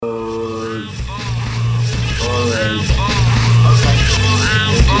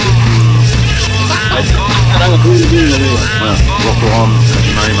Okay.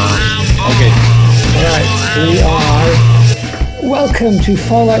 Alright, we are. Welcome to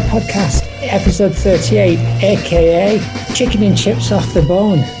F.A.L.L.O.U.T.P.O.D.C.A.S.T, episode 38, aka Chicken and Chips Off the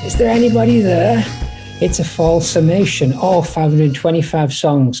Bone. Is there anybody there? It's a fall summation, all 525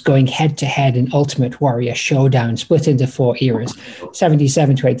 songs going head to head in Ultimate Warrior Showdown, split into 4 eras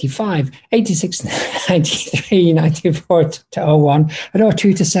 77 to 85, 86 to 93, 94 to 01, and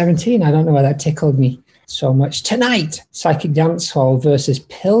 02 to 17. I don't know why that tickled me so much. Tonight, Psychick Dancehall versus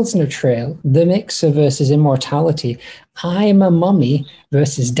Pilsner Trail, The Mixer versus Immortality, I'm a Mummy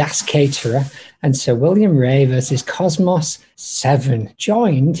versus Das Katerer, and Sir William Wray versus Cosmos 7,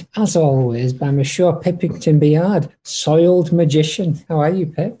 joined, as always, by Monsieur Pippington Beard, soiled magician. How are you,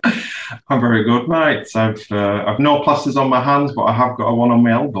 Pip? I'm very good, mate. I've no plasters on my hands, but I have got one on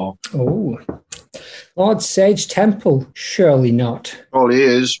my elbow. Oh. Lord Sage Temple, surely not. Oh, he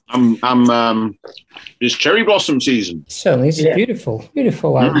is. It's cherry blossom season. Certainly, it's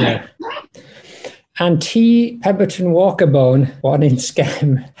beautiful out there. And T. Pemberton Walkerbone, one in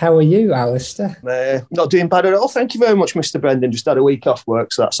Scam. How are you, Alistair? Not doing bad at all. Thank you very much, Mr. Brendan. Just had a week off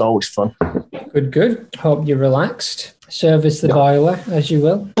work, so that's always fun. Good. Hope you're relaxed. Service the boiler, as you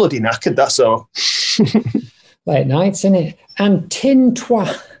will. Bloody knackered, that's all. Late nights, innit? And Tin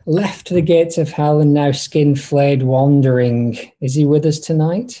Twa left the gates of hell and now skin flayed wandering. Is he with us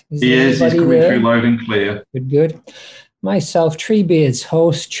tonight? He is. He's coming through loud and clear. Good. Myself, Treebeards,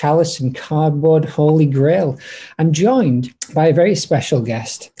 host, Chalice and Cardboard, Holy Grail. I'm joined by a very special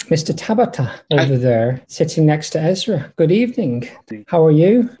guest, Mr. Tabata, over there, sitting next to Ezra. Good evening. How are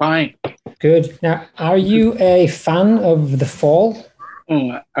you? Fine. Good. Now, are you a fan of the fall?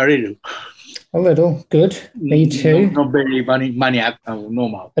 I really do. A little. Good. Me too. Not very maniac,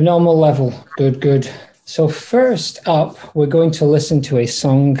 normal. A normal level. Good. So first up, we're going to listen to a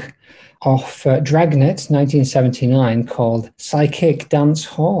song off Dragnet 1979 called Psykick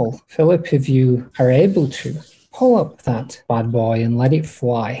Dancehall. Philip, if you are able to, pull up that bad boy and let it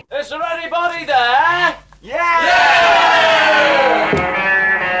fly. Is there anybody there? Yeah!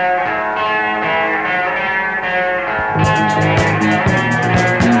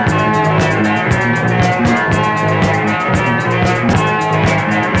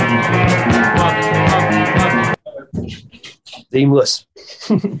 Seamless.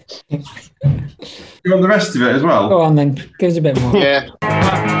 You want the rest of it as well? Go on then, give us a bit more. Yeah.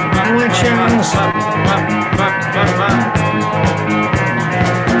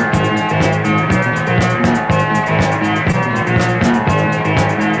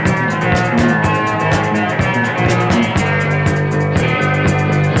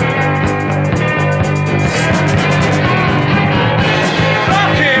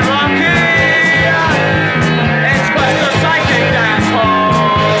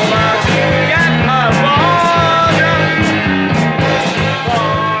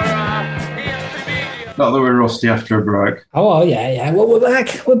 Not that we're rusty after a break. Oh, yeah. Well, we're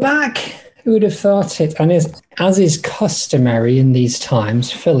back. Who would have thought it? And as is customary in these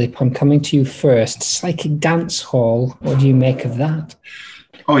times, Philip, I'm coming to you first. Psychick Dancehall, what do you make of that?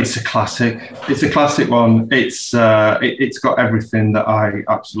 Oh, it's a classic. It's a classic one. It's got everything that I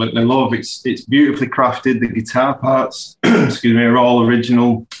absolutely love. It's beautifully crafted. The guitar parts, excuse me, are all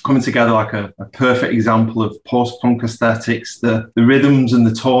original, coming together like a perfect example of post-punk aesthetics. The rhythms and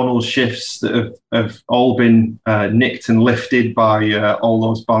the tonal shifts that have all been nicked and lifted by all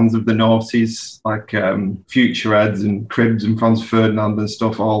those bands of the noughties, like Future Heads and Cribs and Franz Ferdinand and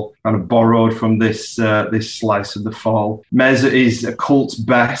stuff, all kind of borrowed from this slice of the fall. Mez is a cult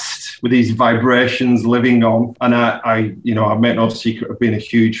best with these vibrations living on, and I make no secret of being a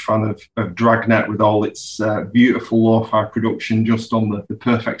huge fan of Dragnet with all its beautiful lo-fi production just on the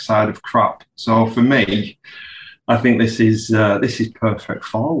perfect side of crap. So for me, I think this is perfect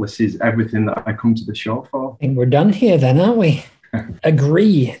fall. This is everything that I come to the show for. I think we're done here then, aren't we?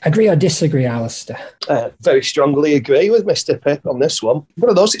 Agree or disagree, Alistair? Very strongly agree with Mr. Pip on this one. One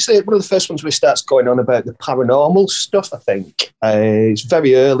of those, it's one of the first ones where it starts going on about the paranormal stuff, I think. It's a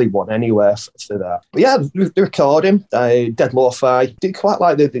very early one anyway for that. But yeah, the recording, dead lo-fi, did quite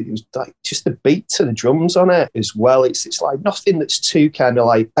like it was like just the beat to the drums on it as well. It's like nothing that's too kind of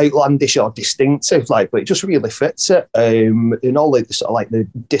like outlandish or distinctive, like, but it just really fits it. And all the sort of like the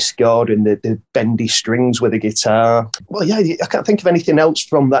Discord and the bendy strings with the guitar. Well, yeah, I can't think of anything else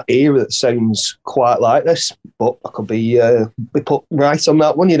from that era that sounds quite like this, but I could be put right on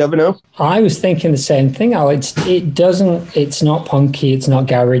that one. You never know. I was thinking the same thing, Alex. It's not punky, it's not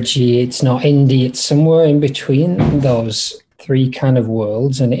garagey, it's not indie. It's somewhere in between those three kind of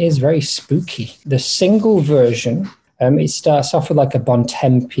worlds, and it is very spooky. The single version It starts off with like a bon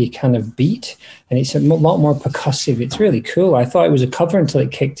tempi kind of beat, and it's a lot more percussive. It's really cool. I thought it was a cover until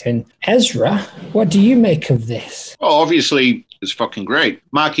it kicked in. Ezra, what do you make of this? Oh, obviously, it's fucking great.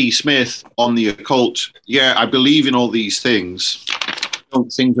 Mark E. Smith on the occult. Yeah, I believe in all these things.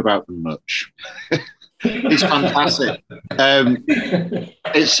 Don't think about them much. It's fantastic.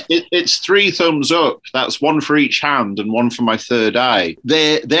 It's 3 thumbs up. That's 1 for each hand and 1 for my third eye.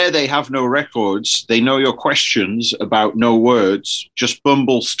 There they have no records. They know your questions about no words. Just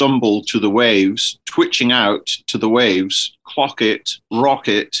bumble, stumble to the waves, twitching out to the waves, clock it, rock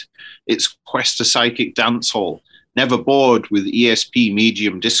it. It's Quest to Psychic Dancehall. Never bored with ESP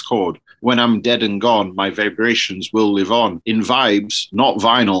medium Discord. When I'm dead and gone, my vibrations will live on. In vibes, not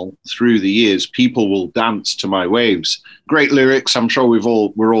vinyl, through the years, people will dance to my waves. Great lyrics. I'm sure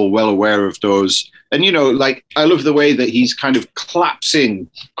we're all well aware of those. And, you know, like, I love the way that he's kind of collapsing,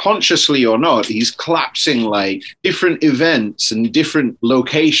 consciously or not, he's collapsing like different events and different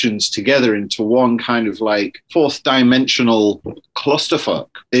locations together into one kind of like 4th dimensional clusterfuck.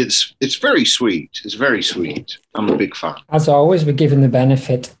 It's very sweet. It's very sweet. I'm a big fan. As always, we're given the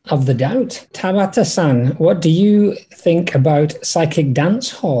benefit of the doubt. Tabata-san, what do you think about Psychic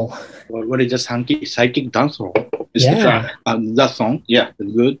Dancehall? What is the Psykick Dancehall? It's the track. That song? Yeah.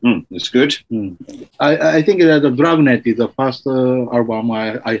 It's good. It's good. I think that the Dragnet is the first album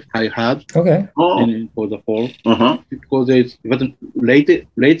I had. Okay. For the fall. Because it was late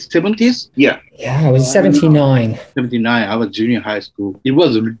 70s. Yeah. Yeah, it was 79. 79. I was junior high school. It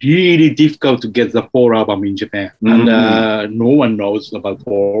was really difficult to get the Fall album in Japan. And no one knows about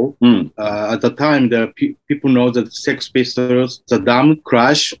Fall. At the time, the people know that Sex Pistols, the Dam,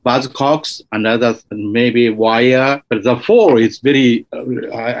 Crash, Buzzcocks, and others, and maybe Wire. But the Fall is very,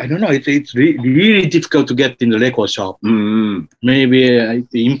 I don't know, it's really difficult to get in the record shop. Maybe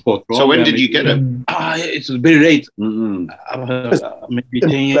the import. So when did you get it? It's very late. Maybe 10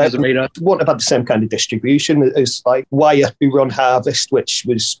 years later. Won't have had the same kind of distribution as like Wire, who run Harvest, which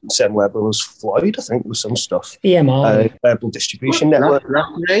was the same level as Floyd, I think, with some stuff. EMR. Verbal Distribution Network.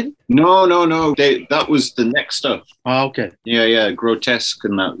 No. That was the next stuff. Oh, okay. Yeah. Grotesque,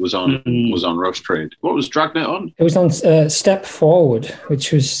 and that was on Rough Trade. What was Dragnet on? It was on Step Forward,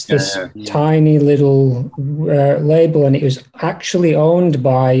 which was this tiny little label, and it was actually owned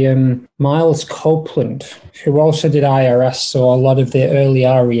by Miles Copeland, who also did IRS, so a lot of the early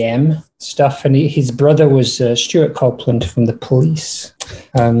REM stuff, and his brother was Stuart Copeland from the Police.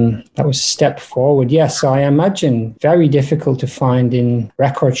 That was Step Forward. Yes, I imagine very difficult to find in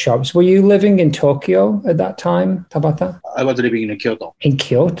record shops. Were you living in Tokyo at that time, Tabata? I was living in Kyoto. In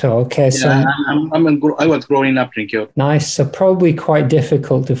Kyoto, okay. So I was growing up in Kyoto. Nice. So probably quite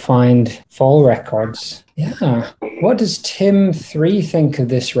difficult to find Fall records. Yeah. What does Tim 3 think of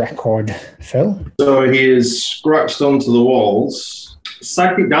this record, Phil? So he is scratched onto the walls.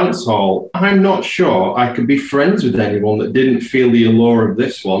 Psychic Dancehall, I'm not sure I could be friends with anyone that didn't feel the allure of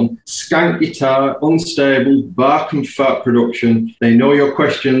this one. Skank guitar, unstable, bark and fat production. They know your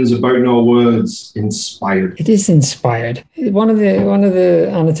questions about no words. Inspired. It is inspired. One of the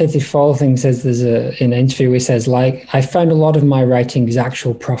annotated Fall things says there's in an interview where he says, like, I found a lot of my writing is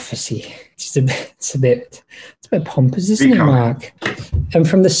actual prophecy. It's a bit pompous, isn't it, Mark? And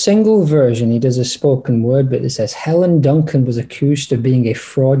from the single version, he does a spoken word bit that says, Helen Duncan was accused of being a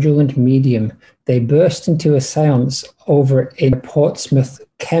fraudulent medium. They burst into a seance over in a Portsmouth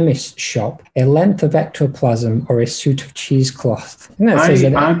chemist shop, a length of ectoplasm or a suit of cheesecloth.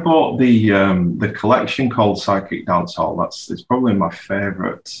 I bought the collection called Psychic Dancehall. It's probably my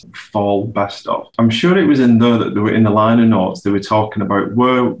favourite Fall best of. I'm sure it was in there that they were in the liner notes. They were talking about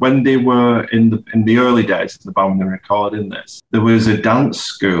when they were in the early days of the band when they were recording this. There was a dance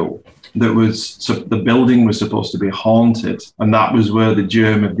school the building was supposed to be haunted, and that was where the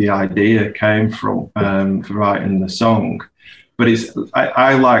germ of the idea came from for writing the song. But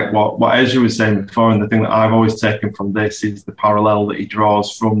I like what Ezra was saying before, and the thing that I've always taken from this is the parallel that he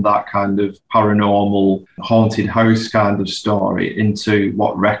draws from that kind of paranormal haunted house kind of story into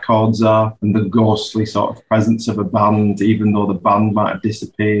what records are, and the ghostly sort of presence of a band, even though the band might have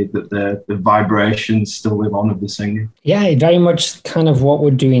disappeared, that the vibrations still live on of the singing. Yeah, very much kind of what we're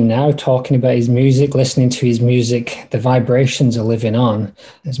doing now, talking about his music, listening to his music. The vibrations are living on,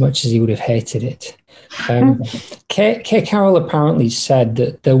 as much as he would have hated it. K. Carroll apparently said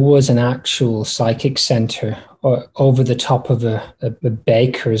that there was an actual psychic center over the top of a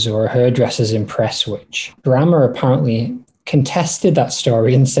baker's or a hairdresser's in Prestwich. Brammer apparently contested that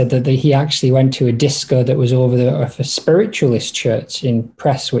story and said that he actually went to a disco that was over there of a spiritualist church in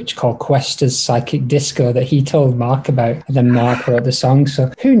Prestwich called Questa's Psychick Disco that he told Mark about, and then Mark wrote the song.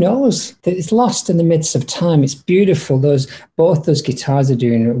 So who knows? It's lost in the midst of time. It's beautiful. Both those guitars are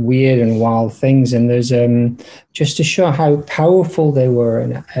doing weird and wild things, and there's just to show how powerful they were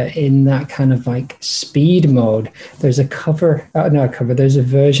in that kind of like speed mode. There's a there's a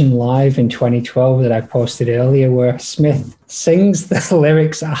version live in 2012 that I posted earlier where Smith sings the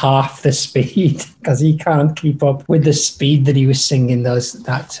lyrics at half the speed because he can't keep up with the speed that he was singing those.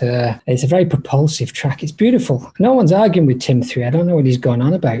 It's a very propulsive track. It's beautiful. No one's arguing with Tim 3. I don't know what he's going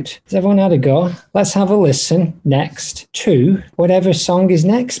on about. Has everyone had a go? Let's have a listen next to whatever song is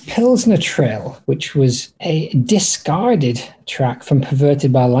next, Pilsner Trail, which was a discarded track from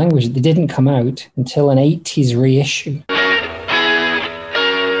Perverted by Language that didn't come out until an 80s reissue.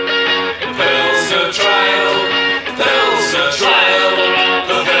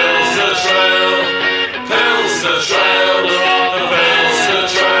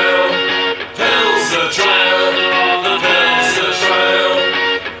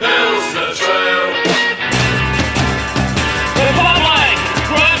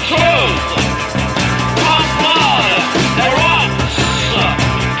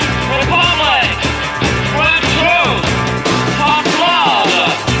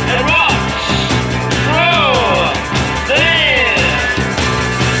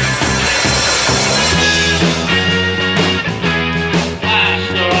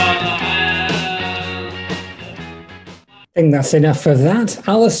 I think that's enough of that.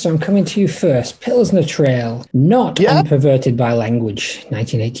 Alistair, I'm coming to you first. Pilsner Trail, not on Perverted by Language,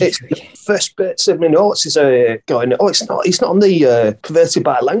 1983. It's first bits of my notes is going, it's not on the Perverted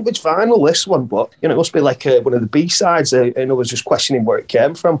by Language vinyl, this one, but it must be like one of the B-sides, and I was just questioning where it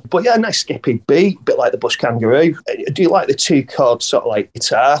came from. But yeah, nice skippy beat, bit like the Bush Kangaroo. Do you like the 2-chord sort of like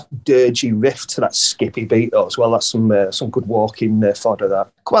guitar, dirgy riff to that skippy beat though as well? That's some good walking fodder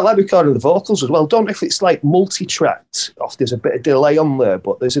that. Quite like recording the vocals as well. Don't know if it's like multi-tracked. There's a bit of delay on there,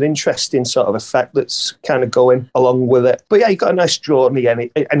 but there's an interesting sort of effect that's kind of going along with it. But yeah, you got a nice drawing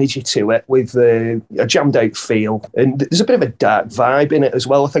energy to it with a jammed out feel, and there's a bit of a dark vibe in it as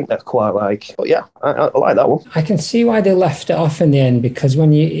well. I think that's quite like. But yeah, I like that one. I can see why they left it off in the end, because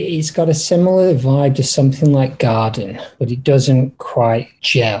it's got a similar vibe to something like Garden, but it doesn't quite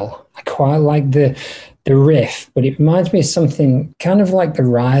gel. I quite like the riff, but it reminds me of something kind of like the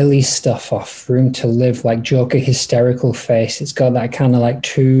Riley stuff off Room to Live, like Joker Hysterical Face. It's got that kind of like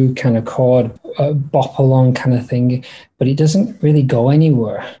 2 kind of chord bop along kind of thing, but it doesn't really go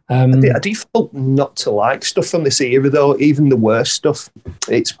anywhere. I default not to like stuff from this era though, even the worst stuff.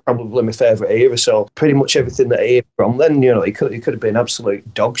 It's probably my favourite era, so pretty much everything that I hear from then, it could have been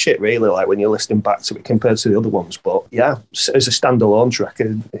absolute dog shit really, like when you're listening back to it compared to the other ones. But yeah, as a standalone track,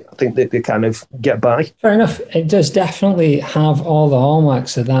 I think they kind of get by. Fair enough. It does definitely have all the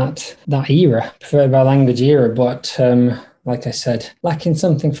hallmarks of that era, Preferred by Language era, but like I said, lacking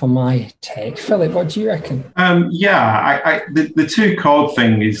something for my take. Philip, what do you reckon? The 2-chord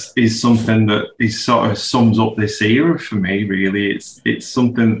thing is something that is sort of sums up this era for me, really. It's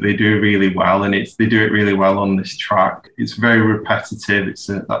something that they do really well, and they do it really well on this track. It's very repetitive. It's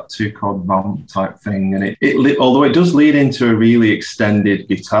that 2-chord vamp type thing, and it although it does lead into a really extended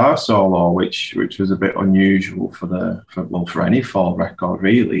guitar solo, which was a bit unusual for any F.A.L.L.O.U.T.P.O.D.C.A.S.T, record,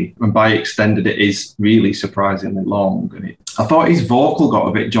 really. And by extended, it is really surprisingly long, and I thought his vocal got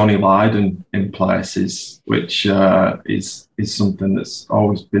a bit Johnny Lydon in places, which is something that's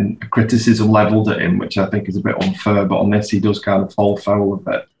always been a criticism levelled at him, which I think is a bit unfair. But on this, he does kind of fall foul of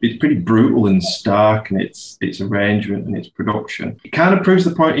it. It's pretty brutal and stark in its arrangement and its production. It kind of proves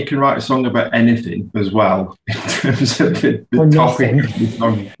the point he can write a song about anything as well, in terms of the topic of the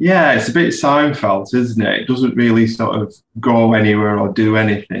song. Yeah, it's a bit Seinfeld, isn't it? It doesn't really sort of go anywhere or do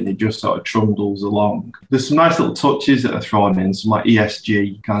anything. It just sort of trundles along. There's some nice little touches that are thrown in, some like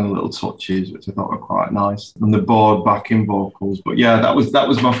ESG kind of little touches, which I thought were quite nice. And the board backing vocals. But yeah, that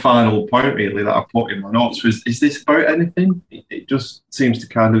was my final point really that I put in my notes was, is this about anything? It just seems to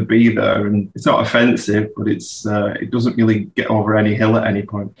kind of be there, and it's not offensive, but it doesn't really get over any hill at any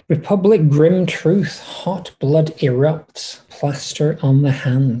point. Republic Grim Truth, Hot Blood Erupts, Plaster on the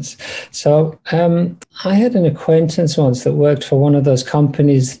Hands. So I had an acquaintance once that worked for one of those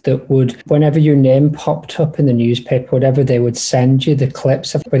companies that would, whenever your name popped up in the newspaper, whatever, they would send you the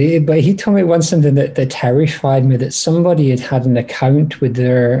clips of. But he told me once something that terrified me, that somebody had had an account with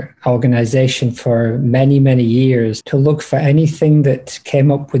their organization for many, many years to look for anything that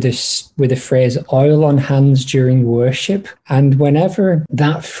came up with the phrase oil on hands during worship. And whenever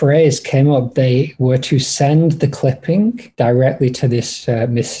that phrase came up, they were to send the clipping directly to this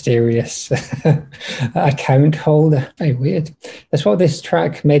mysterious account holder. Very weird. That's what this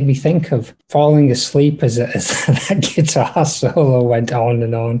track made me think of. Falling asleep as that guitar solo went on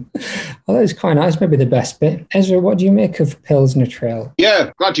and on. Well, that was quite nice. Maybe the best bit. Ezra, what do you make of Pilsner Trail?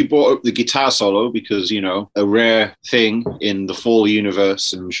 Yeah, glad you brought up the guitar solo because, a rare thing in the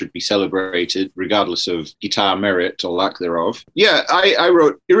F.A.L.L.O.U.T.P.O.D.C.A.S.T and should be celebrated regardless of guitar merit or lack thereof. Yeah, I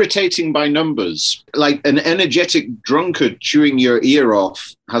wrote irritating by numbers. Like an energetic drunkard chewing your ear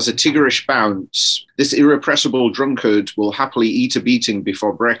off has a tiggerish bounce. This irrepressible drunkard will happily eat a beating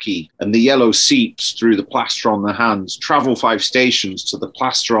before brekkie, and the yellow seeps through the plaster on the hands. Travel 5 stations to the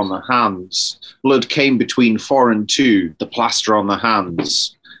plaster on the hands. Blood came between 4 and 2, the plaster on the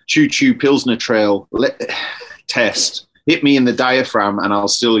hands. Choo-choo Pilsner Trail test. Hit me in the diaphragm and I'll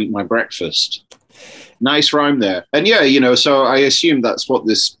still eat my breakfast. Nice rhyme there. And yeah, so I assume that's what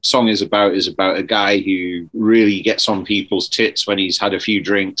this song is about a guy who really gets on people's tits when he's had a few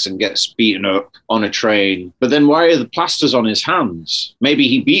drinks and gets beaten up on a train. But then why are the plasters on his hands? Maybe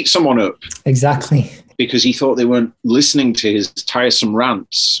he beat someone up. Exactly. Because he thought they weren't listening to his tiresome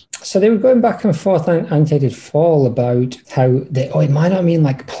rants. So they were going back and forth on Annotated Fall about how it might not mean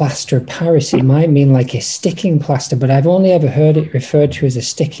like plaster Paris, it might mean like a sticking plaster, but I've only ever heard it referred to as a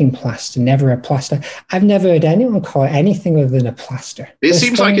sticking plaster, never a plaster. I've never heard anyone call it anything other than a plaster. It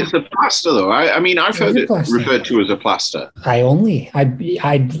seems like it's a plaster though. I've heard it referred to as a plaster.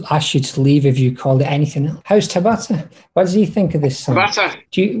 I'd ask you to leave if you called it anything else. How's Tabata? What does he think of this song?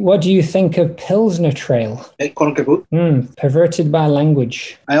 Tabata. What do you think of Pilsner Trail? Perverted by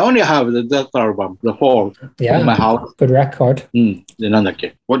language. I only have that album, the whole, in my house. Good record.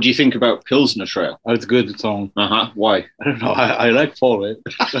 What do you think about Pilsner Trail? Oh, it's a good song. Why? I don't know. I like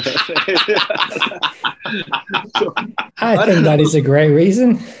F.A.L.L.O.U.T.P.O.D.C.A.S.T. I think that is a great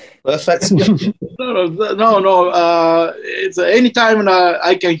reason. Perfect. No. It's anytime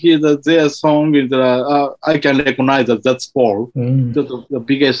I can hear their song, I can recognize that's F.A.L.L.O.U.T.P.O.D.C.A.S.T. That's the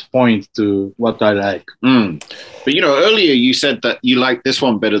biggest point to what I like. But earlier you said that you like this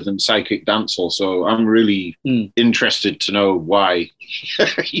one better than Psychick Dancehall, so I'm really interested to know why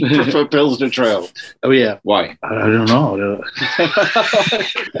you prefer Pilsner Trail. Oh yeah, why? I don't know.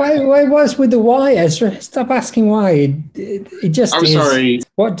 Why was with the why, Ezra? Stop asking why. It just. I'm sorry.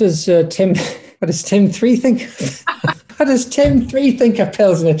 What does Tim 3 think? What does Tim 3 think of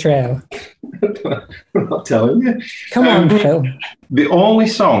Pilsner Trail? I'm not telling you. Come on, Phil. The only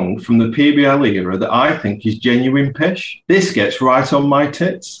song from the PBL era that I think is genuine pish. This gets right on my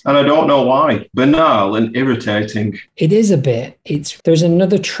tits, and I don't know why. Banal and irritating. It is a bit. There's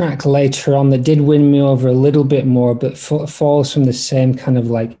another track later on that did win me over a little bit more, but falls from the same kind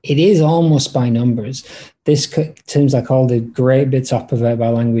of it is almost by numbers. This seems like all the great bits up of it by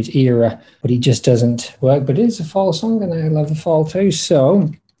language era, but it just doesn't work. But it is a F.A.L.L.O.U.T.P.O.D.C.A.S.T song, and I love the F.A.L.L.O.U.T.P.O.D.C.A.S.T too. So,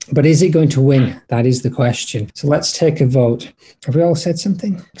 but is it going to win? That is the question. So let's take a vote. Have we all said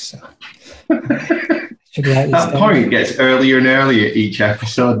something? So. That point gets earlier and earlier each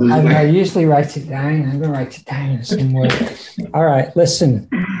episode, doesn't it? I usually write it down. I'm going to write it down somewhere. All right, listen.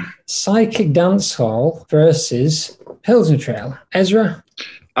 Psychick Dancehall versus Pilsner Trail. Ezra?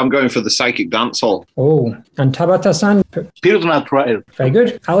 I'm going for the Psychick Dancehall. Oh, and Tabata-san? Pilsner Trail. Very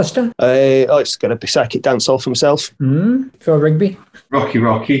good. Alistair? It's going to be Psychick Dancehall for himself. Phil Rigby?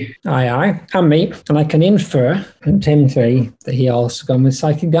 Rocky. Aye. And me. And I can infer from Tim 3 that he also gone with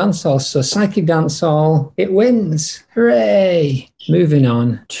Psychick Dancehall. So Psychick Dancehall, it wins. Hooray! Moving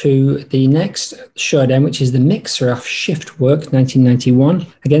on to the next showdown, which is the Mixer off Shift Work 1991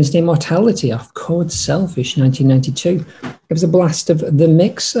 against Immortality off Code Selfish 1992. Give us a blast of the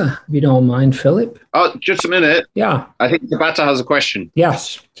Mixer, if you don't mind, Philip. Oh, just a minute. Yeah. I think Tabata has a question.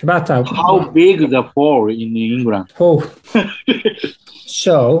 Yes, Tabata. How big is the F.A.L.L.O.U.T.P.O.D.C.A.S.T in England? Oh.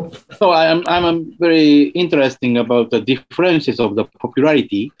 So I'm very interested about the differences of the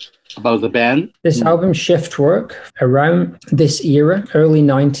popularity about the band. This album, Shift Work, around this era, early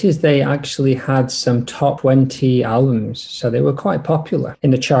 90s, they actually had some top 20 albums. So they were quite popular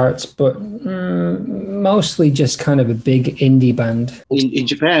in the charts, but mostly just kind of a big indie band. In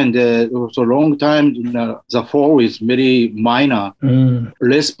Japan, there was a long time, the F.A.L.L.O.U.T.P.O.D.C.A.S.T was very minor,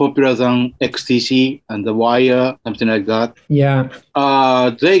 less popular than XTC and The Wire, something like that. Yeah.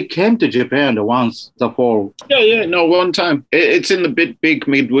 They came to Japan once, the F.A.L.L.O.U.T.P.O.D.C.A.S.T. Yeah, no, one time. It's in the big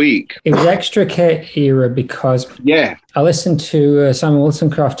midweek. week. It was extra era because I listened to Simon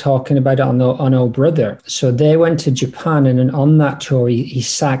Wollstonecraft talking about it on Oh Brother. So they went to Japan, and then on that tour, he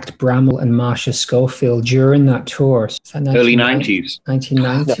sacked Bramall and Marsha Schofield during that tour. Early 90s.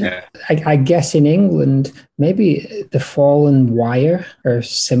 1990. Yeah. I guess in England, maybe the Fall and Wire are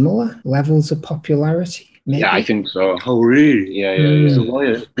similar levels of popularity. Maybe. Yeah, I think so. Oh, really? Yeah. So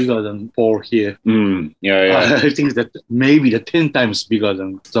Wire is bigger than 4 here. Yeah. I think that maybe the 10 times bigger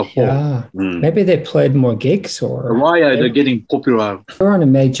than the 4. Yeah. Maybe they played more gigs or... Why are they getting popular? They were on a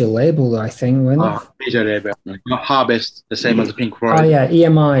major label, I think, weren't they? Major label. Harvest, the same as Pink Floyd. Oh, yeah,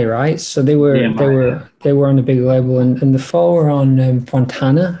 EMI, right? So they were on a big label, and the Fall were on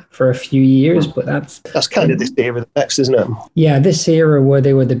Fontana for a few years, but that's kind of this era next, isn't it? Yeah, this era where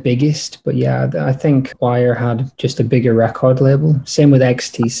they were the biggest, but yeah, I think Wire had just a bigger record label. Same with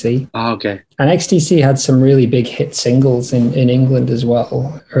XTC. Oh, okay. And XTC had some really big hit singles in England as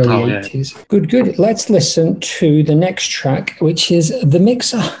well, early 80s. Yeah. Good. Let's listen to the next track, which is The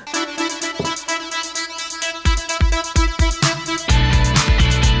Mixer.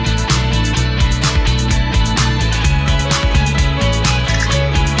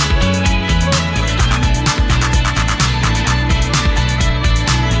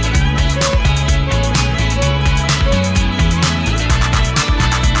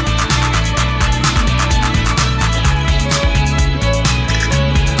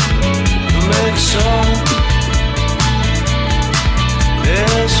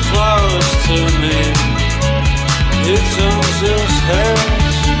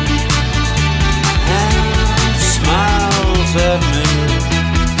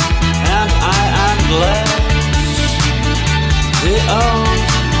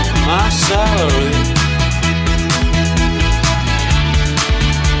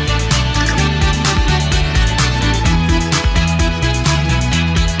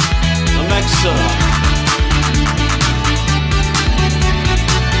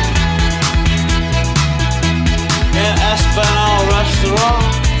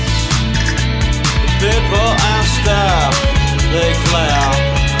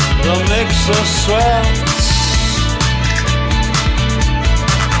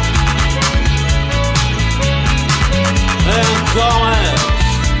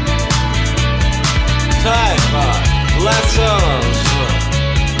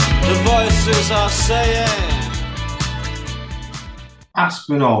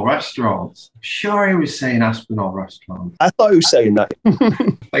 Aspinall restaurants. I'm sure he was saying Aspinall restaurants. I thought he was saying that.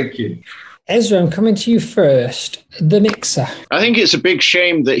 Thank you. Ezra, I'm coming to you first. The Mixer. I think it's a big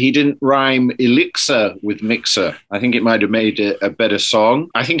shame that he didn't rhyme elixir with mixer. I think it might have made it a better song.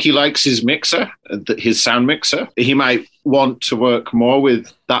 I think he likes his mixer, his sound mixer. He might want to work more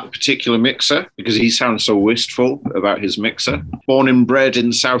with that particular mixer because he sounds so wistful about his mixer. Born and bred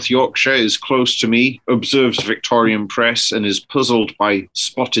in South Yorkshire, is close to me, observes Victorian press and is puzzled by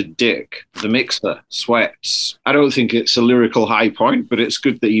Spotted Dick. The Mixer, Sweats. I don't think it's a lyrical high point, but it's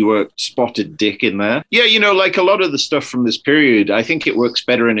good that you worked Spotted Dick in there. Yeah, like a lot of the stuff from this period, I think it works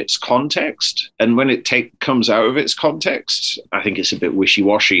better in its context. And when it comes out of its context, I think it's a bit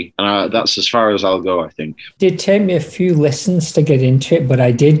wishy-washy. And that's as far as I'll go, I think. It did take me a few listens to get into it, but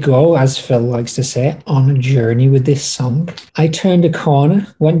I did go, as Phil likes to say, on a journey with this song. I turned a corner,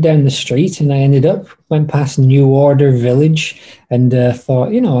 went down the street, and I went past New Order Village and thought,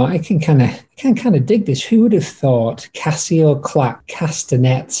 I can kind of dig this. Who would have thought Casio clap,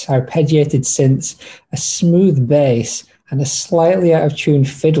 castanets, arpeggiated synths, a smooth bass, and a slightly out of tune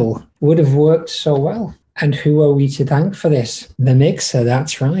fiddle would have worked so well? And who are we to thank for this? The Mixer,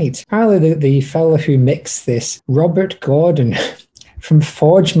 that's right. Apparently the fellow who mixed this, Robert Gordon, from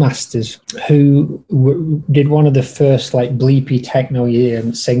Forge Masters, who did one of the first bleepy techno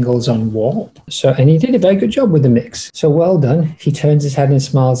singles on Warp. And he did a very good job with the mix. So well done. He turns his head and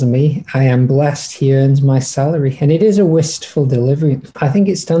smiles at me. I am blessed he earns my salary. And it is a wistful delivery. I think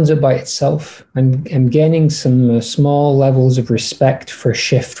it stands up by itself. I'm gaining some small levels of respect for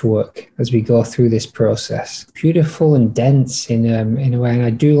shift work as we go through this process. Beautiful and dense in a way. And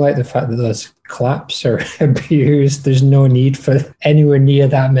I do like the fact that those claps are abused. There's no need for anywhere near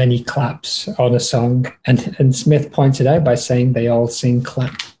that many claps on a song. And Smith pointed out by saying they all sing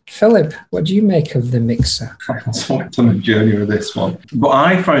clap. Philip, what do you make of the Mixer? I was on a journey with this one, but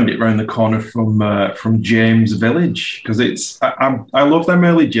I found it round the corner from James Village because I love them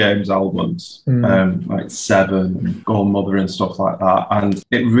early James albums, like Seven and Golden Mother and stuff like that, and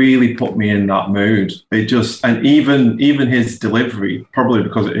it really put me in that mood. And even his delivery, probably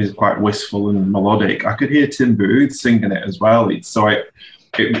because it is quite wistful and melodic, I could hear Tim Booth singing it as well.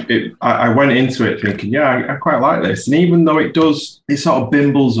 I went into it thinking, I quite like this. And even though it sort of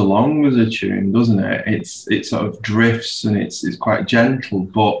bimbles along as a tune, doesn't it? It sort of drifts and it's quite gentle,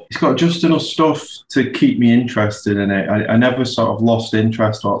 but it's got just enough stuff to keep me interested in it. I never sort of lost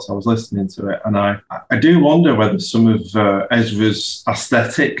interest whilst I was listening to it. And I do wonder whether some of Ezra's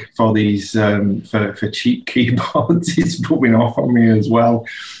aesthetic for these for cheap keyboards is rubbing off on me as well.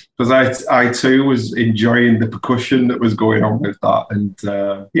 Because I too was enjoying the percussion that was going on with that. And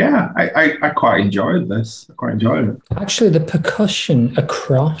I quite enjoyed this. I quite enjoyed it. Actually, the percussion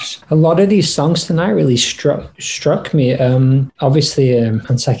across a lot of these songs tonight really struck me. Obviously, on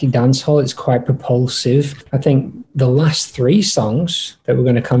Psykick Dancehall, it's quite propulsive. I think the last three songs that we're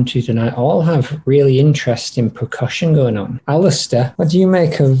going to come to tonight all have really interesting percussion going on. Alistair, what do you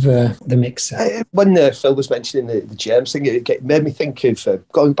make of the mixer? When Phil was mentioning the James thing, it made me think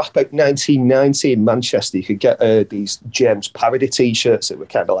of going back about 1990 in Manchester. You could get these James parody T-shirts that were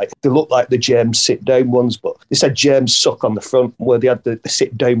kind of like, they looked like the James sit-down ones, but they said James suck on the front, where they had the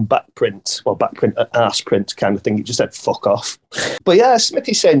sit-down back print arse print kind of thing. It just said fuck off. But yeah,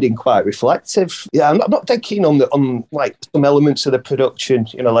 Smithy's sounding quite reflective. Yeah, I'm not dead keen on like some elements of the production,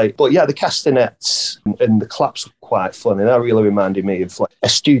 but yeah, the castanets and the claps were quite fun, and that really reminded me of like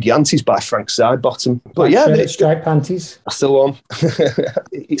Estudiantes by Frank Sidebottom. But yeah, striped panties. That's the one.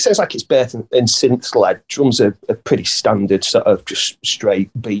 It sounds like it's based in synth-led. Drums are pretty standard, sort of just straight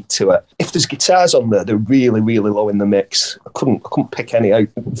beat to it. If there's guitars on there, they're really, really low in the mix. I couldn't pick any out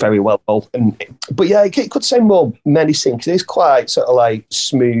very well. But yeah, it could sound more menacing because it's quite sort of like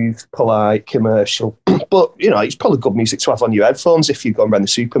smooth, polite, commercial. But it's probably good music to have on your headphones if you're going around the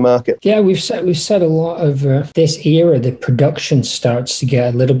supermarket. Yeah, we've said a lot of this era. The production starts to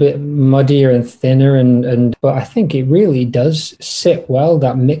get a little bit muddier and thinner, but I think it really does sit well,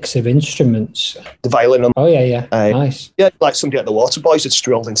 that mix of instruments. The violin on. Oh yeah, nice. Yeah, like somebody at the Waterboys had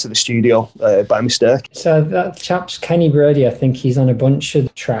strolled into the studio by mistake. So that chap's Kenny Brody. I think he's on a bunch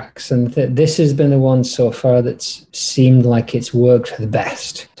of tracks, and this has been the one so far that's seemed like it's worked the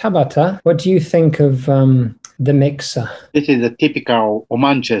best. Tabata, what do you think of the mixer? This is a typical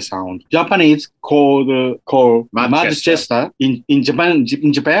Manche sound. Japanese called Manchester. In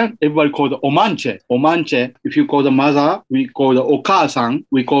Japan, everybody called Omanche. Omanche. If you call the mother, we call the Oka-san.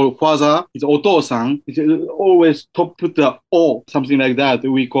 We call father, it's Oto-san. It's always put the O, something like that.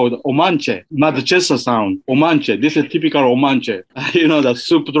 We call the Omanche. Manchester sound. Omanche. This is typical Omanche. The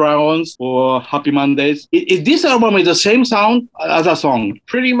Soup Dragons or Happy Mondays. Is this album is the same sound as a song?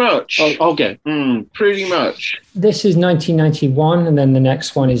 Pretty much. Oh, okay. Pretty much. This is 1991, and then the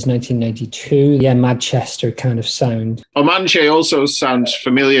next one is 1992. Yeah, Manchester kind of sound. Omanche also sounds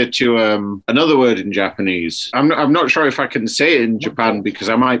familiar to another word in Japanese. I'm not sure if I can say it in Japan because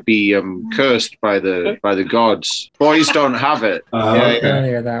I might be cursed by the gods. Boys don't have it.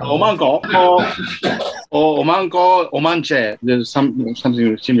 Omango or Omango, Omanche. There's something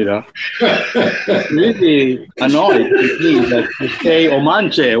similar. Really annoying to me that you say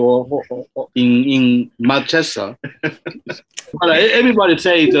Omanche or in Manchester. But everybody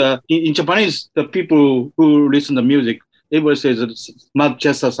says in Japanese, the people who listen to music, everybody says that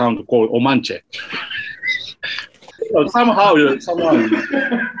Manchester sound called Omanche. Somehow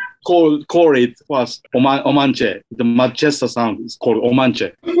call it was Omanche. The Manchester sound is called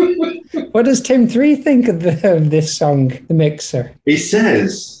Omanche. What does Tim 3 think of this song, The Mixer? He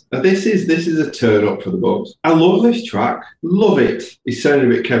says, this is a turn up for the books. I love this track. Love it. He's sounding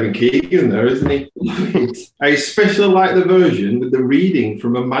a bit Kevin Keegan there, isn't he? Love it. I especially like the version with the reading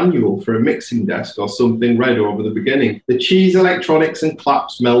from a manual for a mixing desk or something read over the beginning. The cheese electronics and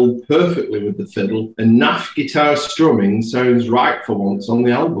claps meld perfectly with the fiddle, and naff guitar strumming sounds right for once on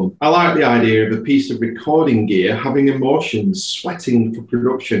the album. I like the idea of a piece of recording gear having emotions, sweating for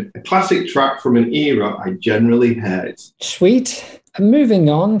production. A classic track from an era I generally hate. Sweet. And moving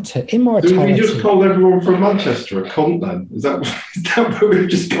on to Immortality. Did we just call everyone from Manchester a cunt then? Is that where we've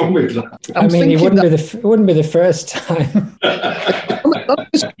just gone with that? I mean, it wouldn't be the first time.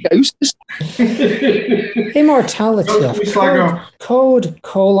 Immortality.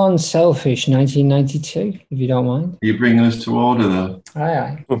 Code: Selfish, 1992, if you don't mind. You're bringing us to order though.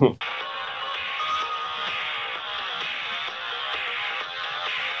 Aye.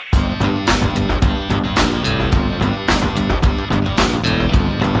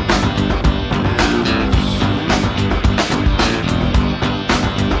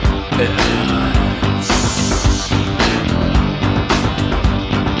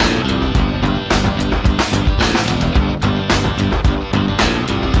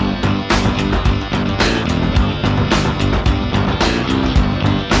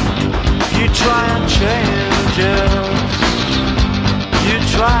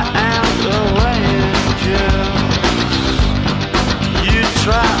 try and arrange it. You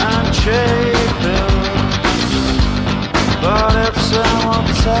try and shape it, but it's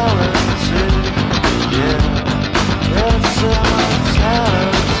immortality. Yeah, it's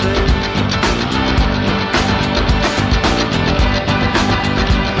immortality.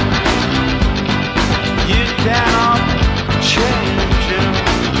 You cannot change it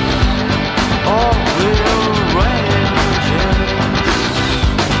or rearrange it.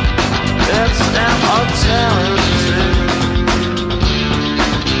 It's immortality.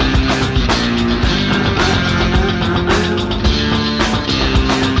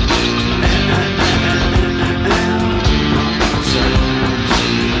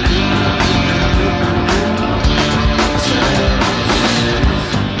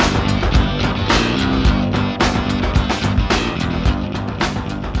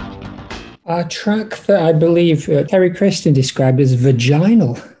 A track that I believe Terry Christian described as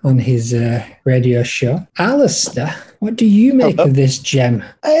vaginal on his radio show. Alistair, what do you make of this gem?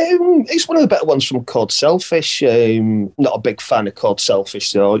 It's one of the better ones from Called Selfish. Not a big fan of Called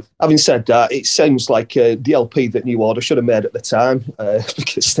Selfish, though. Having said that, it seems like the LP that New Order should have made at the time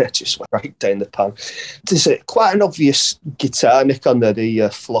because they're just right down the pan. There's quite an obvious guitar nick on there, the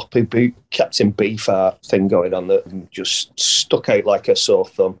floppy boot Captain Beefheart thing going on that just stuck out like a sore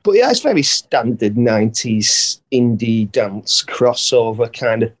thumb. But yeah, it's very standard 90s indie dance crossover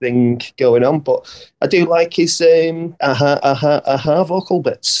kind of thing going on. But I do like his vocal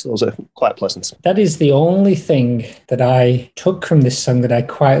bits. Those are quite pleasant. That is the only thing that I took from this song that I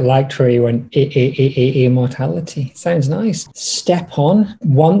quite liked, where he went Immortality. Sounds nice. Step On,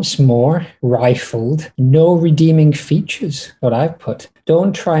 Once More, Rifled, no redeeming features, what I've put.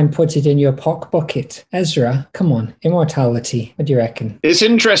 Don't try and put it in your pock bucket. Ezra, come on, Immortality. What do you reckon? It's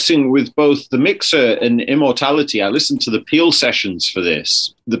interesting with both the mixer and Immortality. I listened to the Peel sessions for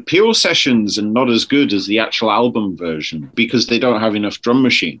this. The Peel sessions are not as good as the actual album version because they don't have enough drum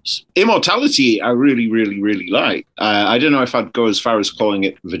machines. Immortality, I really, really, really like. I don't know if I'd go as far as calling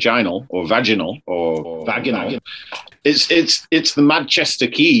it vaginal or vaginal or vaginal. It's the Manchester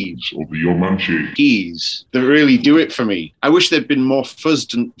keys or the Manche keys that really do it for me. I wish they'd been more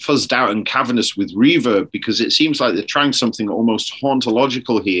fuzzed out and cavernous with reverb, because it seems like they're trying something almost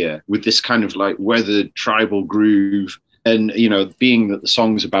hauntological here with this kind of like weathered tribal groove. And, you know, being that the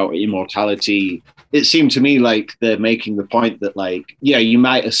song's about immortality, it seemed to me like they're making the point that, like, yeah, you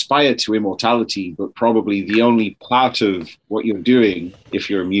might aspire to immortality, but probably the only part of what you're doing,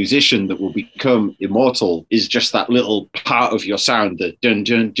 if you're a musician that will become immortal, is just that little part of your sound, the dun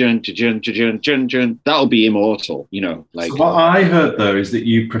dun dun dun dun dun dun. That'll be immortal, you know. Like, so what I heard though is that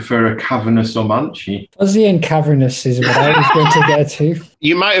you prefer a cavernous or Manche. Fuzzy and cavernous is what I was going to get to.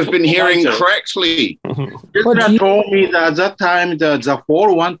 You might have been hearing correctly. Pilsner told me that at that time the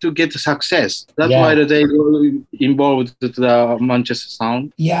F.A.L.L.O.U.T.P.O.D.C.A.S.T want to get success. That's why they were involved with the Manchester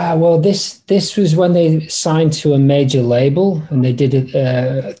sound. Yeah, well, this was when they signed to a major label and they did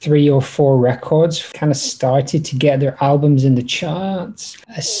 3 or 4 records, kind of started to get their albums in the charts.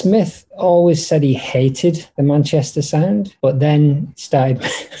 Smith always said he hated the Manchester sound, but then started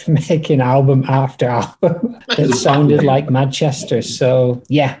making album after album that sounded like Manchester. So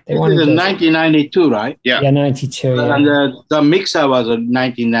yeah, they wanted. This is 1992, right? Yeah, 92. Yeah. And the mixer was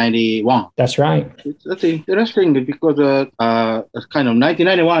 1991. That's right. That's interesting because kind of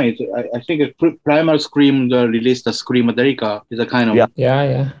 1991. I think Primal Scream released the Screamadelica is a kind of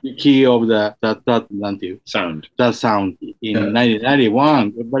key of that sound. That sound in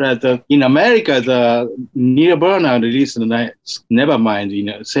 1991, but in America, the Nirvana released Nevermind in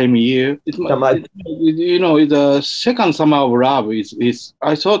the same year. The second Summer of Love is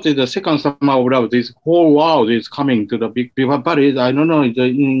I thought the second Summer of Love, this whole world is coming to the big people, but I don't know,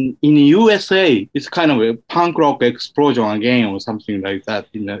 in USA, it's kind of a punk rock explosion again or something like that.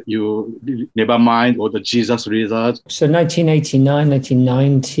 You Nevermind or the Jesus Lizard. So 1989,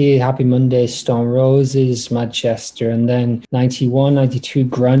 1990, Happy Monday, Stone Roses, Manchester, and then 91, 92,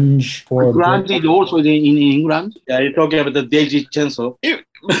 grunge. Grunge is also in England. You're talking about the Daisy Chainsaw.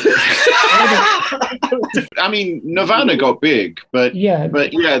 I mean, Nirvana got big, but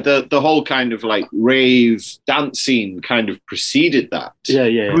the whole kind of like rave dance scene kind of preceded that.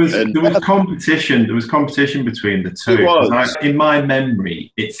 There was competition. There was competition between the two. In my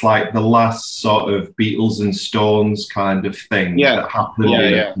memory, it's like the last sort of Beatles and Stones kind of thing that happened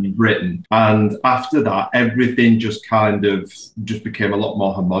in Britain, and after that, everything just became a lot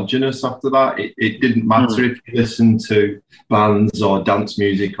more homogenous. After that, it didn't matter if you listened to bands or dance music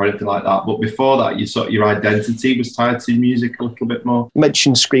music or anything like that. But before that, your identity was tied to music a little bit more. You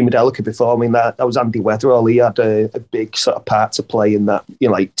mentioned Screamadelica before. I mean, that was Andy Weatherall. He had a big sort of part to play in that,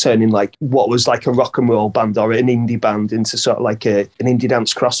 like turning like what was like a rock and roll band or an indie band into sort of like an indie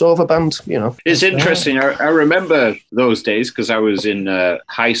dance crossover band, It's interesting. I remember those days because I was in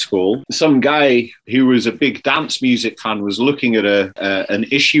high school. Some guy who was a big dance music fan was looking at an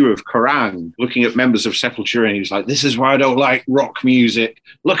issue of Kerrang, looking at members of Sepultura, and he was like, "This is why I don't like rock music.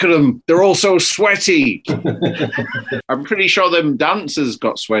 Look at them. They're all so sweaty." I'm pretty sure them dancers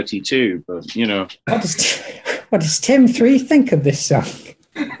got sweaty too, but What does Tim 3 think of this song?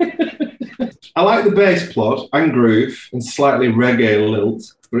 I like the bass plot and groove and slightly reggae lilt,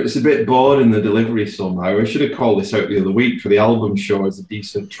 but it's a bit bored in the delivery somehow. I should have called this out the other week for the album show as a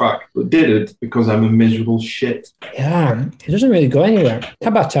decent track, but didn't because I'm a miserable shit. Yeah, it doesn't really go anywhere.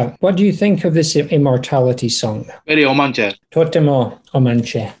 Tabata, what do you think of this Immortality song? Very Manche.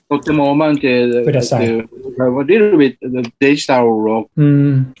 To.P.O.D.C.A.S.T. A little bit digital rock. A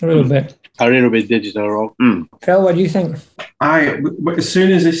little bit. A little bit digital rock. Phil, what do you think? As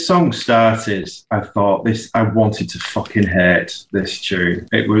soon as this song started, I thought I wanted to fucking hate this tune.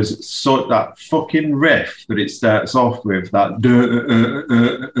 It was that fucking riff that it starts off with, that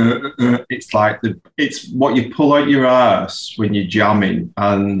it's like it's what you pull out your arse when you're jamming,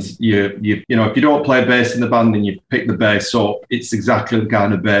 and you if you don't play bass in the band and you pick the bass up, it's exactly the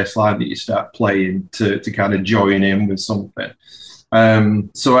kind of bass line that you start playing to kind of join in with something.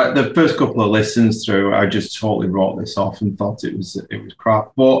 So at the first couple of listens through, I just totally wrote this off and thought it was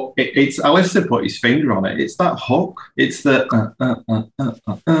crap. But Alistair put his finger on it. It's that hook. It's the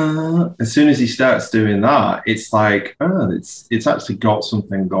as soon as he starts doing that, it's like it's actually got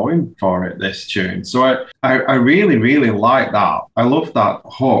something going for it, this tune. So I really, really like that. I love that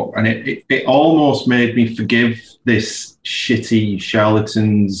hook, and it almost made me forgive this shitty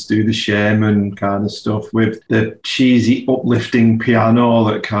charlatans do the shaman kind of stuff with the cheesy uplifting piano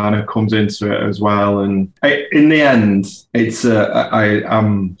that kind of comes into it as well. And in the end, it's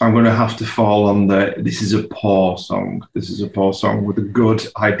I'm going to have to fall on this is a poor song. This is a poor song with a good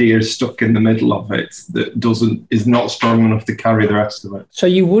idea stuck in the middle of it that is not strong enough to carry the rest of it. So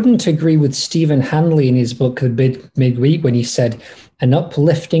you wouldn't agree with Stephen Hanley in his book Midweek when he said, "An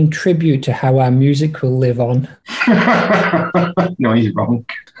uplifting tribute to how our music will live on." No, he's wrong.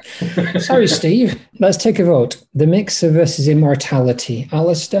 Sorry, Steve. Let's take a vote. The Mixer versus Immortality.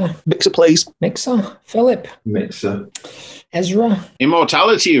 Alistair? Mixer, please. Mixer. Philip? Mixer. Ezra?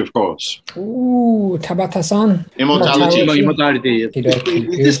 Immortality, of course. Ooh, Tabata-san? Immortality.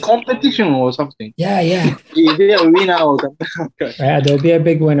 This competition or something. Yeah. Is there a winner? Yeah, there'll be a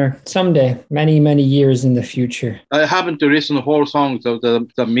big winner someday, many, many years in the future. I haven't to listen to the whole songs of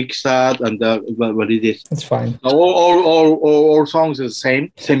the Mixer and what it is. That's fine. All songs are the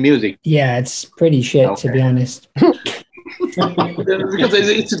same music. Yeah, it's pretty shit, to be honest. Because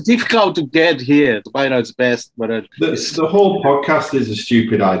it's difficult to get here. I know it's best, but the whole podcast is a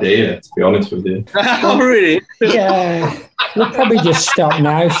stupid idea, to be honest with you. Oh, really? Yeah, we'll probably just stop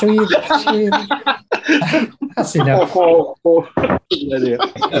now. Shall you? That's enough. The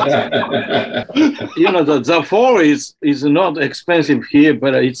F.A.L.L.O.U.T.P.O.D.C.A.S.T is not expensive here,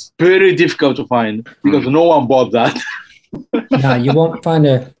 but it's very difficult to find because no one bought that. No, you won't find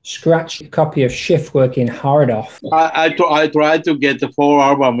a scratched copy of Shift working hard off. I tried to get the full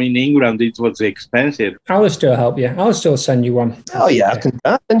album in England. It was expensive. I will still help you. I'll still send you one. Oh, yeah, I can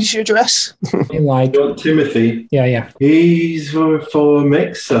send you your address. Like Timothy. Yeah. He's for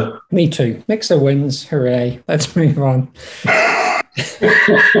Mixer. Me too. Mixer wins. Hooray. Let's move on.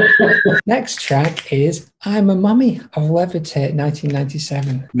 Next track is I'm a Mummy of Levitate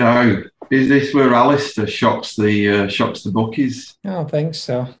 1997. No. Is this where Alistair shocks the bookies? I don't think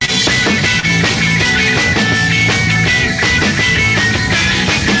so.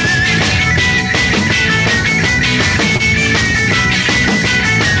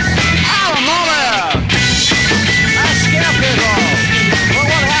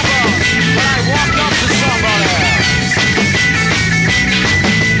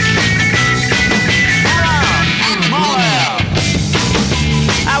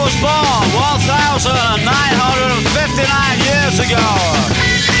 Ago.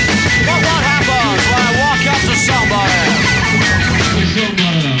 But what happens when I walk up to somebody?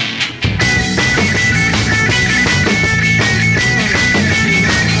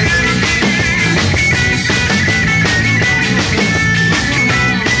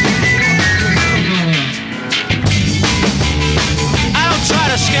 I don't try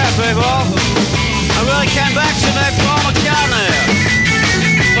to scare people. I really came back to make Paul McCartney.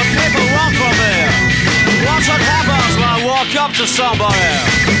 But people run from me. Watch what happens when I walk up to somebody.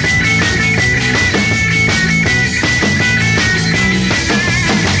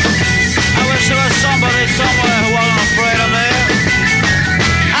 I wish there was somebody somewhere who wasn't afraid of me.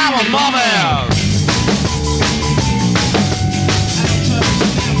 I'm a mommy.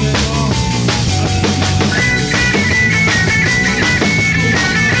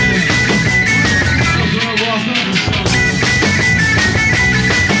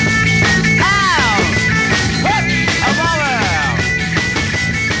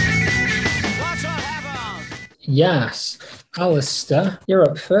 Yes. Alistair, you're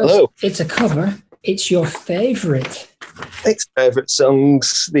up first. Hello. It's a cover. It's your favourite. It's favourite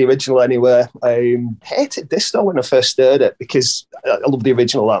songs, the original anyway. I hated this though when I first heard it because I love the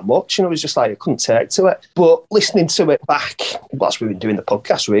original that much and I was just like, I couldn't take to it. But listening to it back, whilst we've been doing the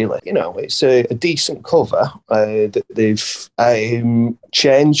podcast really, you know, it's a decent cover that they've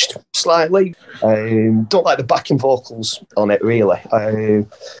changed slightly. Don't like the backing vocals on it really. I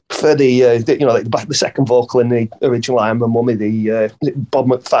prefer the second vocal in the original I Am a Mummy, the Bob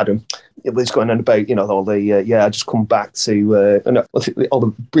McFadden. It was going on about, you know, all the, I just come back to all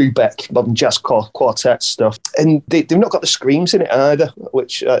the Brubeck modern jazz quartet stuff. And they've not got the screams in it either,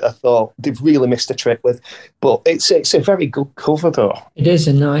 which I thought they've really missed a trick with. But it's a very good cover, though. It is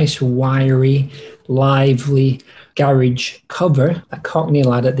a nice, wiry, lively garage cover. That Cockney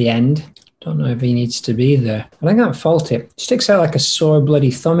lad at the end. Don't know if he needs to be there. But I can't fault it. Sticks out like a sore bloody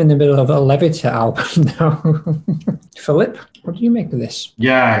thumb in the middle of a Levitt album now. Philip, what do you make of this?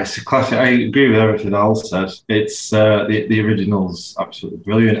 Yeah, it's a classic. I agree with everything Al said. It's the original's absolutely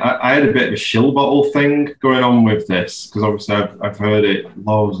brilliant. I had a bit of a shill bottle thing going on with this because obviously I've heard it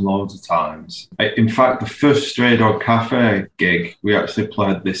loads and loads of times. In fact, the first Stray Dog Cafe gig, we actually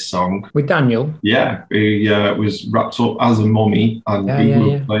played this song. With Daniel? Yeah, he was wrapped up as a mummy and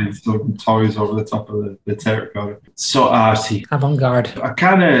was playing some toys over the top of the tape recorder. So arty. Avant-garde. I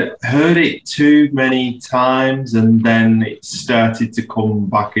kind of heard it too many times and then it started to come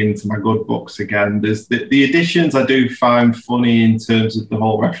back into my good books again. There's the additions I do find funny in terms of the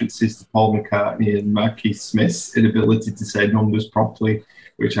whole references to Paul McCartney and Marquis Smith's inability to say numbers properly,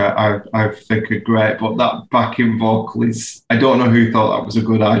 which I think are great. But that backing vocal is, I don't know who thought that was a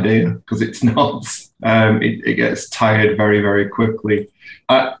good idea because it's not. It gets tired very, very quickly.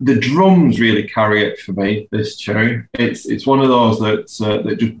 The drums really carry it for me, this tune. It's one of those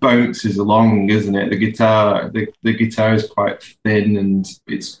that just bounces along, isn't it? The guitar is quite thin and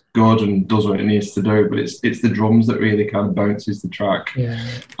it's good and does what it needs to do, but it's the drums that really kind of bounces the track. Yeah.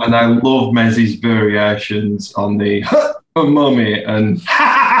 And I love Mezzy's variations on the mummy and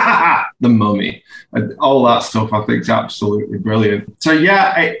the mummy and all that stuff. I think is absolutely brilliant. So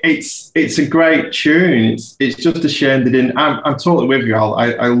yeah, it's a great tune. It's just a shame they didn't. I'm totally with you, Al.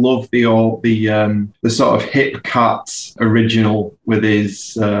 I love the sort of hip cat original with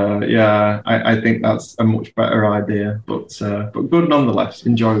his. I think that's a much better idea, but good nonetheless.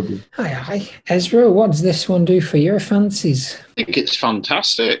 Enjoyable. Hi, Ezra. What does this one do for your fancies? I think it's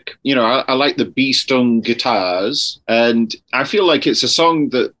fantastic. You know, I like the bee-stung guitars, and I feel like it's a song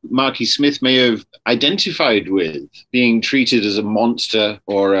that Marquis Smith may have identified with, being treated as a monster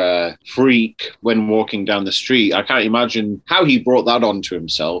or a freak when walking down the street. I can't imagine how he brought that onto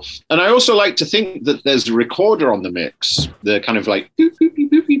himself. And I also like to think that there's a recorder on the mix, the kind of like boop, boop, boop,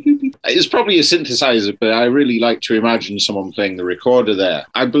 boop, boop, boop. It's probably a synthesizer, but I really like to imagine someone playing the recorder there.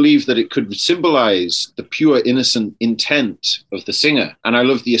 I believe that it could symbolize the pure, innocent intent of the singer. And I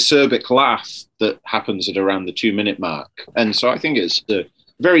love the acerbic laugh that happens at around the 2-minute mark. And so I think it's a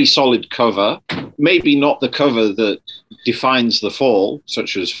very solid cover. Maybe not the cover that defines the Fall,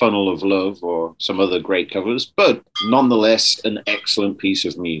 such as Funnel of Love or some other great covers, but nonetheless an excellent piece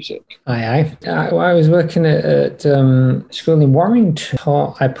of music. Aye. I was working at school in Warrington.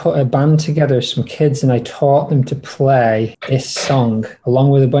 I put a band together, some kids, and I taught them to play this song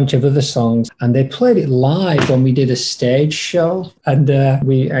along with a bunch of other songs, and they played it live when we did a stage show. And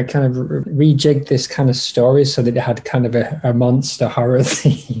I kind of rejigged this kind of story so that it had kind of a monster horror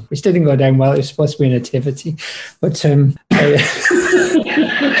theme, which didn't go down well. It was supposed to be a nativity, but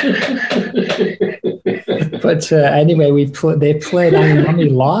anyway, they played I'm a Mummy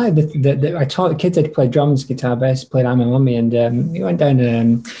live. I taught the kids how to play drums, guitar, bass, played I'm a Mummy, and it went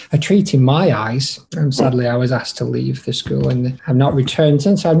down a treat in my eyes. And sadly, I was asked to leave the school and have not returned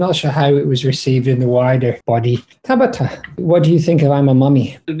since. I'm not sure how it was received in the wider body. Tabata, what do you think of I'm a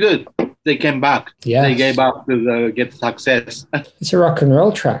Mummy? Good. They came back. Yeah, they came back to get success. It's a rock and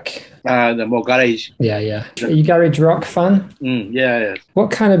roll track. The more garage. Yeah. Are you garage rock fan? Yeah.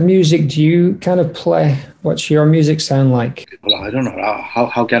 What kind of music do you kind of play? What's your music sound like? Well, I don't know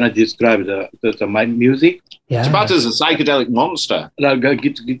how can I describe my music. Yeah. Tabata's a psychedelic monster. I'm a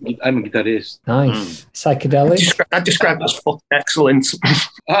guitarist. Nice. Psychedelic. I describe it as fucking excellent.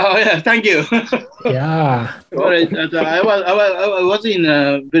 Oh yeah, thank you. Yeah. Well, I was in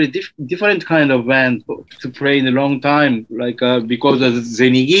a very different kind of band to play in a long time, like because of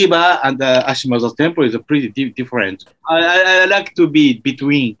Zeni Geva and Ashima's tempo is pretty different. I like to be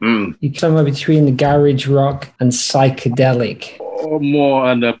between. You're somewhere between the garage rock and psychedelic. Or more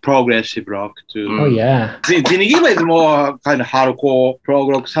on the progressive rock too. Oh yeah. Zeni Geva is more kind of hardcore prog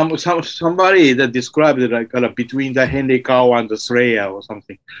rock. Somebody that described it like between the Henry Cow and the Slayer or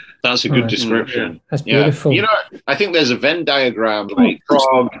something. That's a good description. That's beautiful. You know, I think there's a Venn diagram like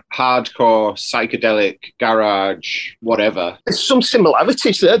prog, hardcore, psychedelic, garage, whatever. There's some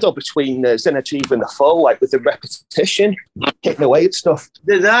similarities there, though, between Zeni and the F.A.L.L.O.U.T.P.O.D.C.A.S.T, like with the repetition, hitting away at stuff.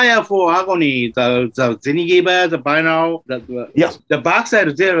 Desire for Agony, the Zeni Geva, the vinyl, the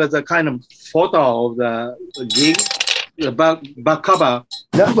backside there was a kind of photo of the gig. The back cover.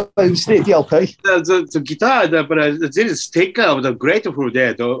 No, it was the LP. The guitar, there is sticker of the Grateful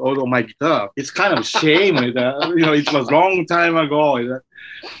Dead on my guitar. It's kind of shame. It was a long time ago.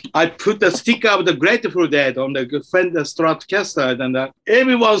 I put the sticker of the Grateful Dead on the Fender Stratocaster, and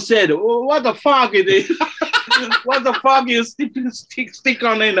everyone said, oh, "What the fuck is it? What the fuck is stick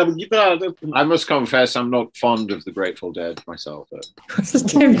on in of guitar?" I must confess, I'm not fond of the Grateful Dead myself. What does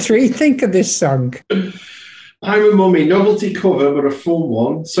Tim 3 think of this song? I'm a Mummy, novelty cover, but a full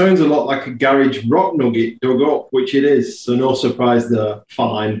one. Sounds a lot like a garage rock nugget dug up, which it is. So no surprise there.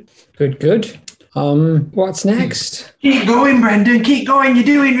 Fine. Good. What's next? Keep going, Brendan. Keep going. You're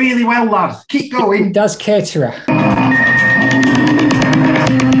doing really well, lad. Keep going. Does Katerer.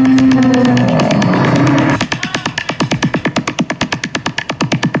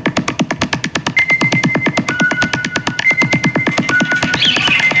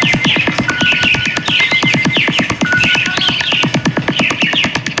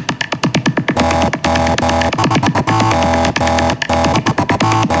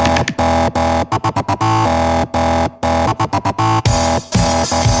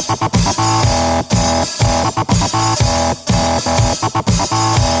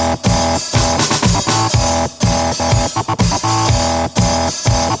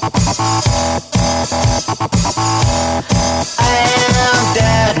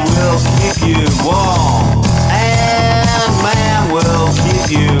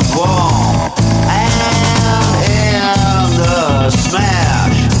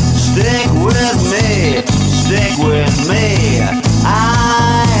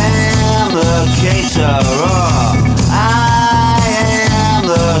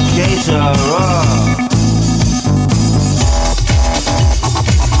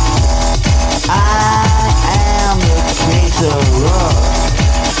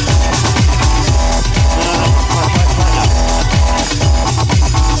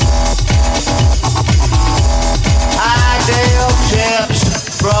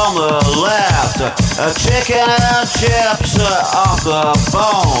 A chicken and chips off the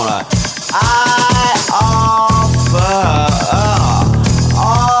bone. I offer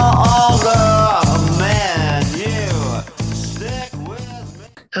all the menu. Stick with me.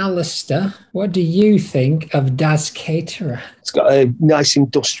 Alistair, what do you think of Das Katerer? It's got a nice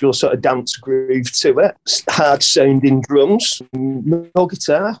industrial sort of dance groove to it. Hard sounding drums, no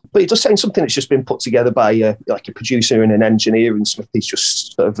guitar. But it does sound something that's just been put together by like a producer and an engineer, and Smithy's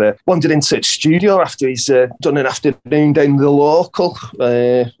just sort of wandered into the studio after he's done an afternoon down the local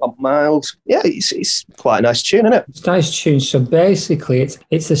on Mild. Yeah, it's quite a nice tune, isn't it? It's a nice tune. So basically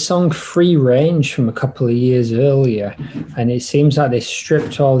it's the song Free Range from a couple of years earlier, and it seems like they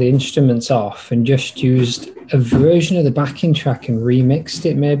stripped all the instruments off and just used a version of the backing track and remixed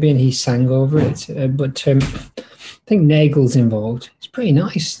it maybe, and he sang over it. But I think Nagel's involved. It's pretty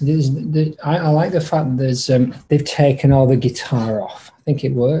nice. I like the fact that they've taken all the guitar off. I think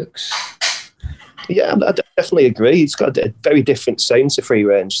it works. Yeah, I definitely agree. It's got a very different sound to Free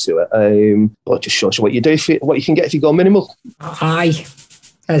Range to it. But it just shows you what you do, what you can get if you go minimal. Aye.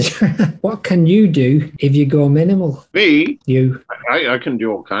 What can you do if you go minimal? Me? You. I can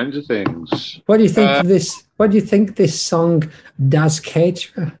do all kinds of things. What do you think of this? What do you think this song does,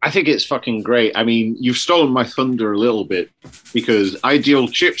 Katerer? I think it's fucking great. I mean, you've stolen my thunder a little bit because ideal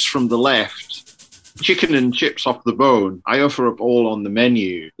chips from the left, chicken and chips off the bone, I offer up all on the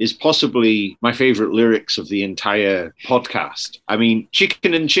menu, is possibly my favorite lyrics of the entire podcast. I mean,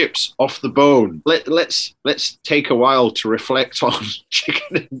 chicken and chips off the bone. Let's take a while to reflect on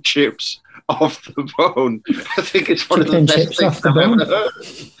chicken and chips off the bone. I think it's one chicken of the best things I've ever heard.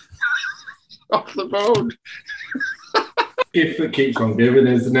 off the bone. Gift that keeps on giving,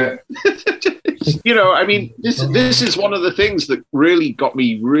 isn't it? You know, I mean, this is one of the things that really got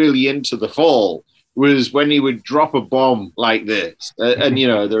me really into the Fall, was when he would drop a bomb like this. And, you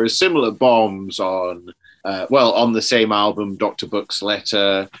know, there are similar bombs on, on the same album, Dr. Buck's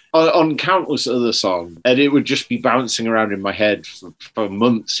Letter, on countless other songs. And it would just be bouncing around in my head for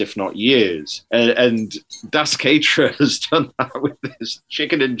months, if not years. And Das Katerer has done that with this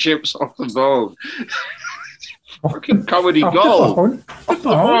Chicken and Chips Off the Bone. Fucking comedy gold. Off the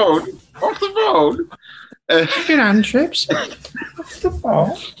bone. Off the bone. Chicken and chips. Off the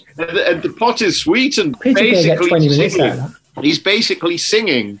bone. And the pot is sweet and basically 20 minutes out of that. He's basically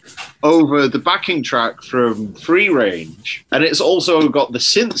singing over the backing track from Free Range. And it's also got the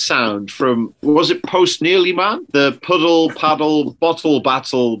synth sound from, was it Post Nearly Man? The puddle, paddle, bottle,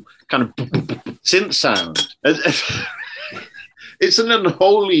 battle kind of synth sound. It's an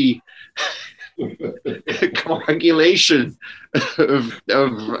unholy coagulation of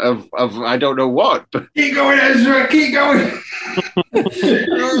I don't know what. But keep going, Ezra. Keep going.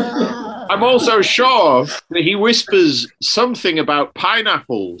 I'm also sure that he whispers something about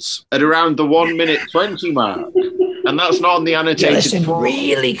pineapples at around the 1 minute 20 mark, and that's not on the annotated. Listen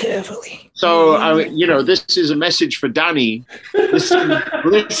really carefully. So, you know, this is a message for Danny.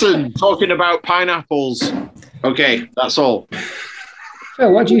 Listen, talking about pineapples. Okay, that's all. So,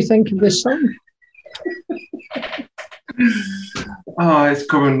 what do you think of this song? Oh, it's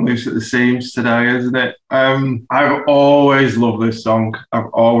coming loose at the seams today, isn't it? I've always loved this song. I've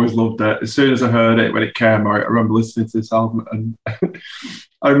always loved it. As soon as I heard it when it came out, I remember listening to this album, and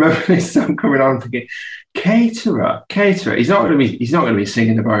I remember this song coming on thinking, Katerer. He's not going to be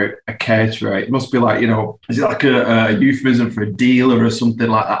singing about a caterer. It must be like, you know, is it like a euphemism for a dealer or something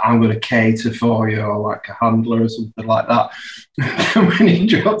like that? I'm going to cater for you, or like a handler or something like that. And when he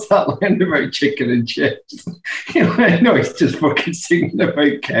drops that line about chicken and chips, you know, no, he's just fucking singing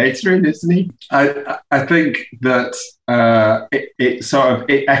about catering, isn't he? I think that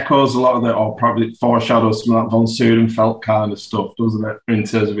it echoes a lot of the, or probably foreshadows some of that Von Sudenfeld kind of stuff, doesn't it, in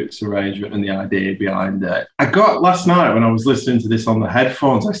terms of its arrangement and the idea behind it. I got last night when I was listening to this on the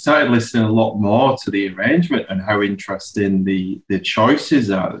headphones, I started listening a lot more to the arrangement and how interesting the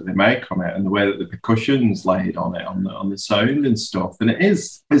choices are that they make on it, and the way that the percussion's laid on it, on the sound and stuff. And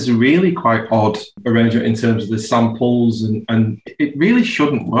it's a really quite odd arrangement in terms of the samples, and it really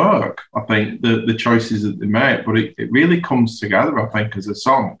shouldn't work, I think, the choices that they make, but it really comes together, I think, as a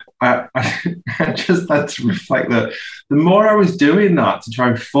song. I just had to reflect that the more I was doing that to try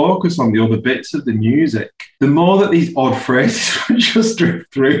and focus on the other bits of the music, the more that these odd phrases would just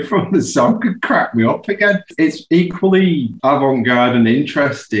drift through from the song and crack me up again. It's equally avant-garde and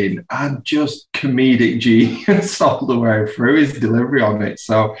interesting, and just comedic genius all the way through his delivery on it.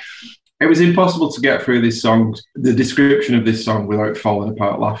 So it was impossible to get through this song, the description of this song, without falling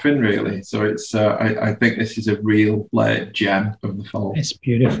apart laughing, really. So it's, I think this is a real gem of the Fall. It's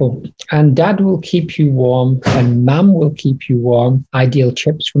beautiful. And Dad will keep you warm, and Mum will keep you warm. Ideal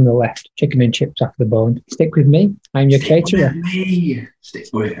chips from the left, chicken and chips off the bone. Stick with me. I'm your caterer. Stick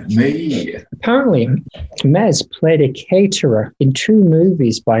with me. Apparently, Mez played a caterer in 2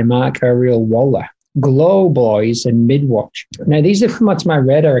 movies by Mark Ariel Waller, Glow Boys and Midwatch. Now, these have come onto my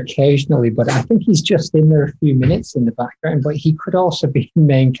radar occasionally, but I think he's just in there a few minutes in the background, but he could also be the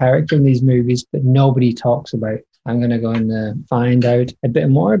main character in these movies that nobody talks about. I'm going to go and find out a bit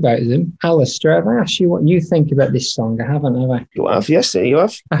more about them. Alistair, have I asked you what you think about this song? I haven't, have I? You have, yes, you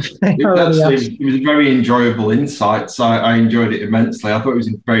have. It was a very enjoyable insight. So I enjoyed it immensely. I thought it was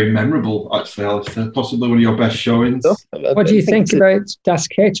very memorable, actually, Alistair. Possibly one of your best showings. What do you think about Das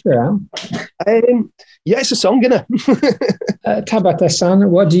Katerer, Al? Yeah, it's a song, isn't it? Tabata-san,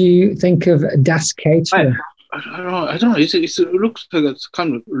 what do you think of Das Katerer? I don't know. It looks like it's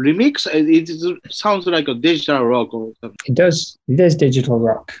kind of remix. It sounds like a digital rock or something. It does digital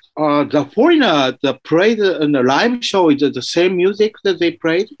rock. The Foreigner played in the live show is the same music that they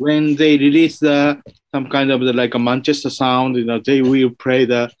played when they released some kind of like a Manchester sound. You know, they play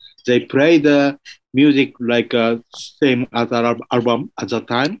the music like same as our album at that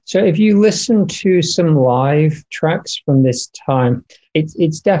time. So if you listen to some live tracks from this time,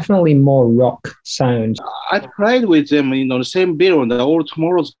 it's definitely more rock sound. I played with them, the same bill on the All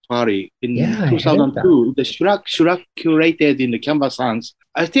Tomorrow's Party in 2002. The Shurak curated in the Canvas Sounds.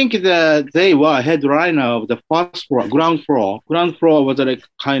 I think they were headliner of the first floor, ground floor. Ground floor was like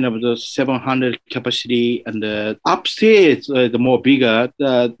kind of the 700 capacity, and the upstairs, the more bigger.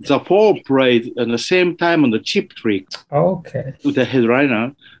 The F.A.L.L.O.U.T.P.O.D.C.A.S.T played at the same time on the Cheap Trick. Okay. With the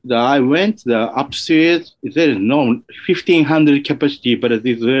headliner. I went the upstairs. There is no 1,500 capacity, but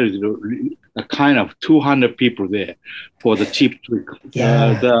there is a kind of 200 people there for the Cheap Trick.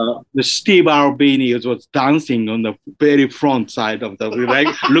 Yeah. The Steve Albini was dancing on the very front side of the like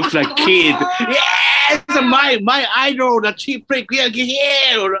looks like kid. Yes, my idol, the Cheap Trick, yeah,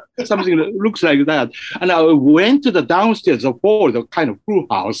 or something that looks like that. And I went to the downstairs for the kind of full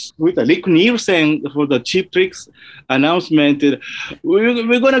house with the Rick Nielsen for the Cheap Tricks announcement.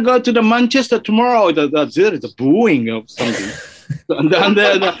 We're gonna go to the Manchester tomorrow. There is a booing of something. And then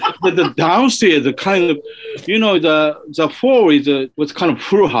the downstairs, the kind of, the floor was kind of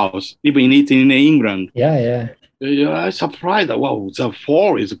full house, even in England. Yeah. I'm surprised that, wow, the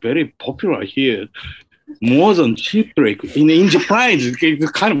floor is very popular here. More than Cheap Trick. In Japan,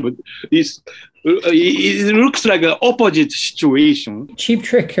 it's kind of, it looks like an opposite situation. Cheap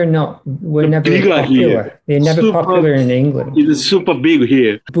Trick were never popular. Here. They're never popular in England. It's super big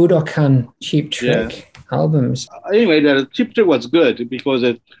here. Budokan Cheap Trick albums. Anyway, the Cheap Trick was good because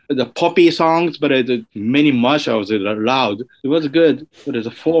the poppy songs, but many marshals are loud. It was good, but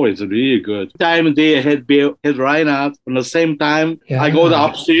the floor is really good. Time they headliners at the same time. I go to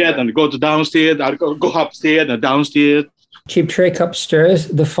upstairs and go to downstairs. I go upstairs and downstairs. Cheap Trick upstairs,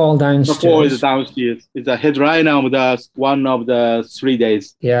 the Fall downstairs. The Fall is downstairs. It's a headliner of one of the 3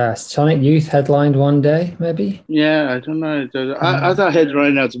 days. Yeah, Sonic Youth headlined one day, maybe? Yeah, I don't know. Other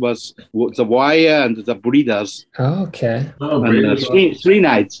headliners was the Wire and the Breeders. Oh, okay. Oh, and really? three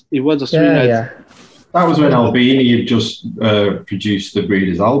nights. It was a 3 nights. Yeah. That was when Albini had just produced the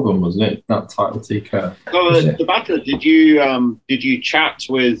Breeders album, wasn't it? That title TK. So, Tabata, did you chat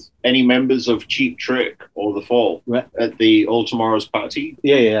with any members of Cheap Trick or the Fall at the All Tomorrow's party?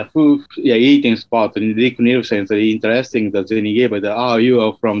 Yeah. Eating spot. And Rick Nielsen said, interesting that Zeni gave it. You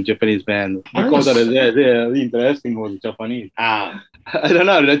are from Japanese band. Because they're interesting was Japanese. I don't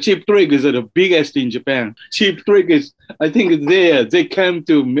know. The Cheap Trick is the biggest in Japan. Cheap Trick is, I think, they came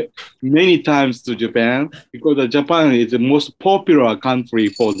to many times to Japan because Japan is the most popular country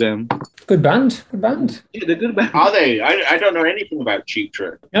for them. Good band. Yeah, they're good band. Are they? I don't know anything about Cheap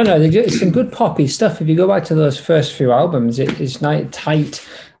Trick. No, it's some good poppy stuff. If you go back to those first few albums, it's nice, tight,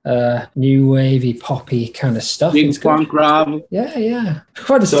 new wavy, poppy kind of stuff. Big funk rap. Yeah.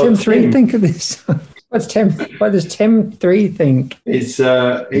 What does Tim 3 think of this? What does Tim 3 think? He's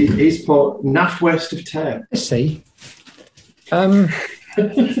put Naff West of 10. Let's see. Shall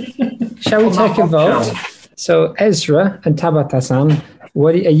we take a vote? So Ezra and Tabata-san,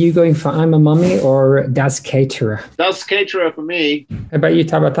 what are you going for? I'm a Mummy or Das Katerer? Das Katerer for me. How about you,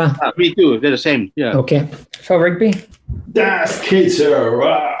 Tabata? Me too. They're the same. Yeah. Okay. Phil Rigby? Das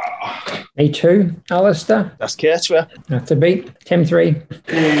Katerer. Me too. Alistair? Das Katerer. Have to beat. Tim 3?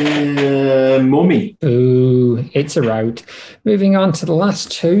 Mummy. Ooh, it's a rout. Moving on to the last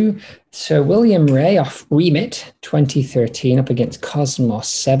two. So William Wray off Remit 2013 up against Cosmos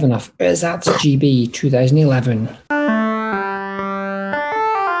 7 off Ersatz GB 2011.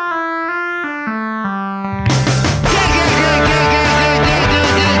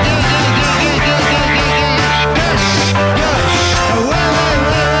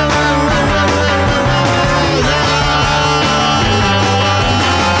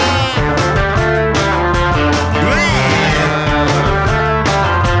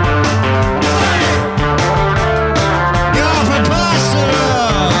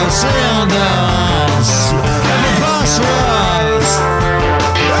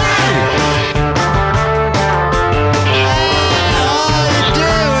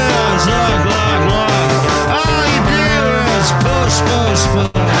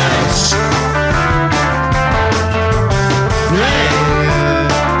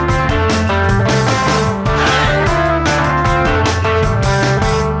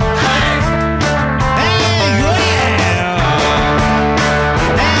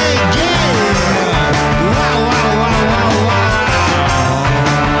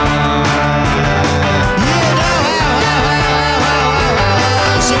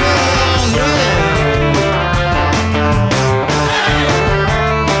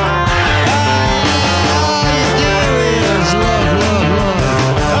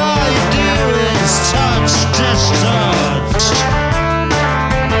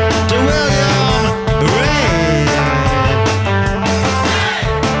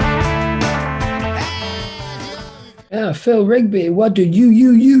 Phil Rigby, what do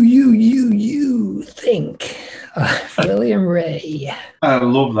you think William Wray. I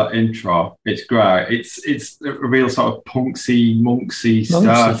love that intro. It's great. It's a real sort of monksy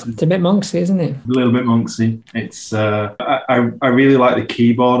start. It's a bit monksy, isn't it? A little bit monksy. It's I really like the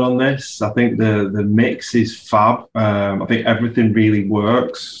keyboard on this. I think the mix is fab. I think everything really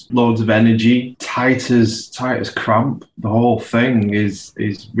works. Loads of energy, tight as cramp. The whole thing is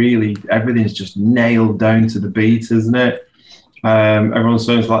really, everything's just nailed down to the beat, isn't it? Everyone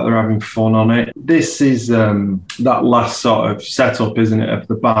sounds like they're having fun on it. This is that last sort of setup, isn't it, of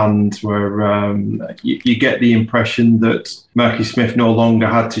the band, where you get the impression that Marky Smith no longer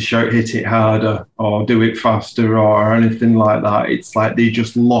had to shout "hit it harder" or "do it faster" or anything like that. It's like they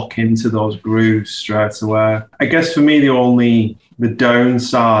just lock into those grooves straight away. I guess for me, the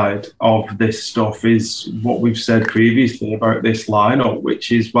downside of this stuff is what we've said previously about this lineup,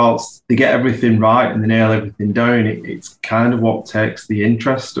 which is, whilst they get everything right and they nail everything down, it's kind of what takes the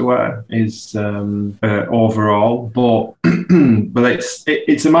interest away is overall. But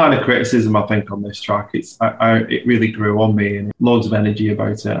it's a minor criticism, I think, on this track. It really grew on me, and loads of energy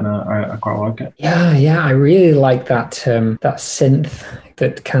about it, and I quite like it. Yeah, I really like that synth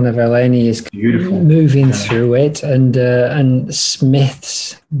that kind of Eleni is beautiful moving through it, and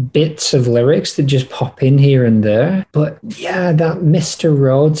Smith's bits of lyrics that just pop in here and there. But yeah, that Mr.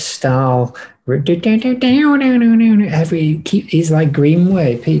 Rhodes style. He's like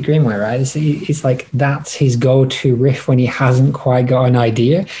Pete Greenway, right? It's like that's his go-to riff when he hasn't quite got an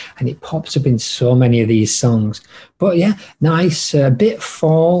idea, and it pops up in so many of these songs. But yeah, nice, a bit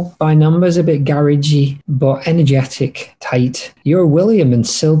Fall by numbers, a bit garagey, but energetic, tight. You're William and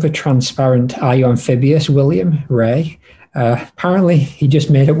Silver Transparent. Are you amphibious, William Wray? Apparently, he just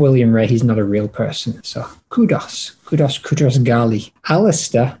made up William Wray. He's not a real person. So kudos Gali.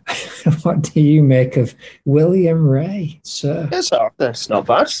 Alistair, what do you make of William Wray, sir? That's not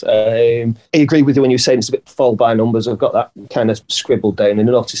bad. I agree with you when you're saying it's a bit Fall by numbers. I've got that kind of scribbled down, and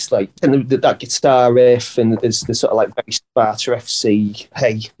I noticed and that guitar riff, and there's the sort of like very Tabata FC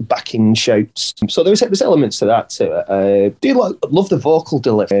hey backing shouts. So there's elements to that too. Do you love the vocal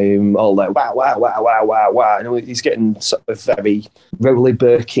delivery? All that wow wow wow wow wow wow. You know, he's getting sort of very Rowley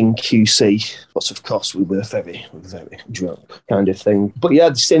Birkin QC, but of course we were very drunk kind of thing. But yeah,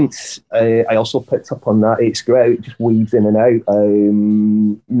 the synth, I also picked up on that. It's great. It just weaves in and out.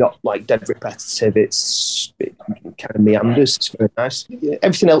 Not like dead repetitive. It kind of meanders. It's very nice. Yeah,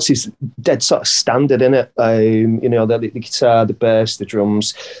 everything else is dead sort of standard in it. You know, the guitar, the bass, the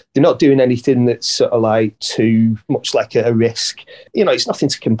drums. They're not doing anything that's sort of like too much like a risk. You know, it's nothing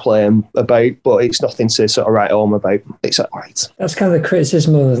to complain about, but it's nothing to sort of write home about. It's all right. That's kind of the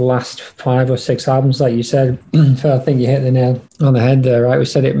criticism of the last 5 or 6 albums, like you said. So I think you hit the nail on the head there, right? We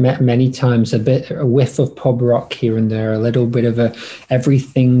said it many times, a whiff of pub rock here and there, a little bit of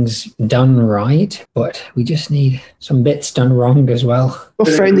everything's done right, but we just need some bits done wrong as well.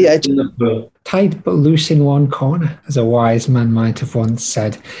 We'll frame the edge. Tight but loose in one corner, as a wise man might have once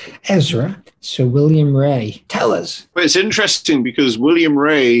said. Ezra, Sir William Wray, tell us. Well, it's interesting because William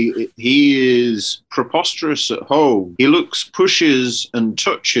Wray, he is preposterous at home. He pushes and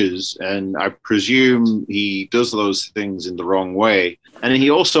touches, and I presume he does those things in the wrong way. And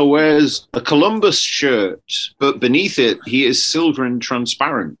he also wears a Columbus shirt, but beneath it, he is silver and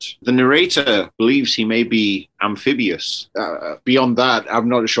transparent. The narrator believes he may be amphibious. Beyond that, I'm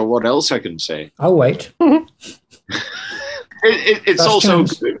not sure what else I can say. I'll wait. It's also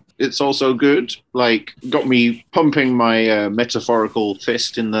good. It's also good. Like, got me pumping my metaphorical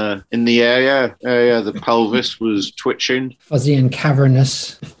fist in the air. Yeah, the pelvis was twitching. Fuzzy and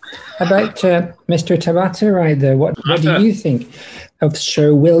cavernous. How about Mr. Tabata right there? What do you think of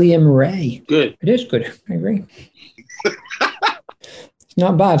Sir William Wray? Good. It is good. I agree. It's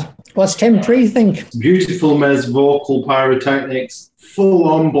not bad. What's Tim 3 think? Beautiful mez vocal pyrotechnics,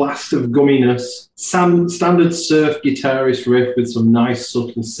 full-on blast of gumminess, standard surf guitarist riff with some nice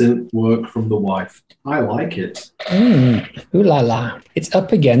subtle synth work from the wife. I like it. Ooh la la. It's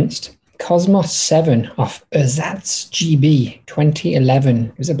up against Cosmos 7 off Ersatz GB 2011.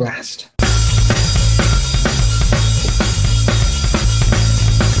 It was a blast.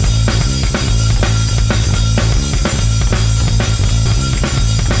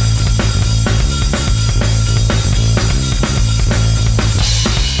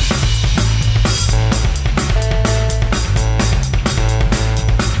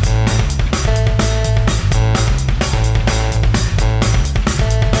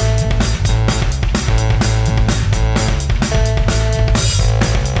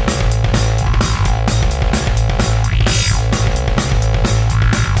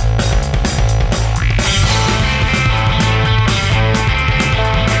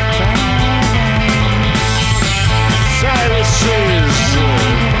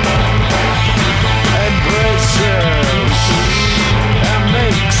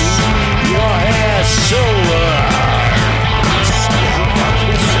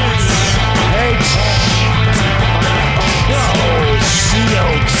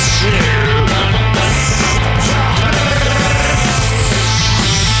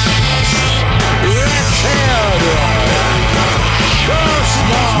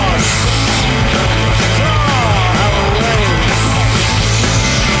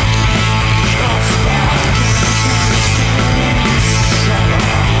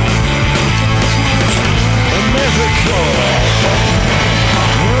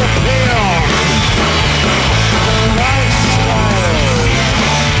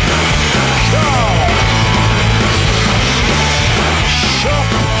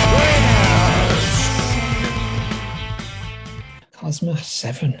 Cosmos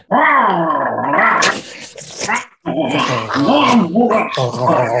 7.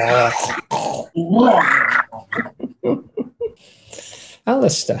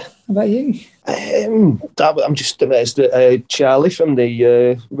 Alistair, how about you? I'm just amazed at Charlie from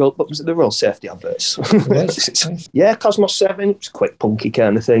the road safety adverts. Yeah, Cosmos 7, it's a quick punky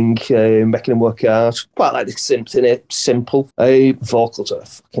kind of thing, making them work out. Quite like the synth in it, simple. Vocals are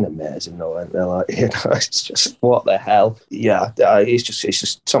fucking amazing though, aren't they? Like, it's just, what the hell? Yeah, it's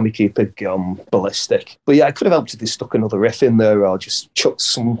just Tommy Cupid gone ballistic. But yeah, it could have helped if they stuck another riff in there or just chucked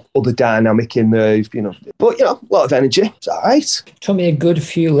some other dynamic in there, But, a lot of energy. It's all right. It took me a good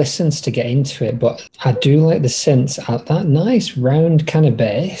few listens to get into it, but I do like the synths. That nice round kind of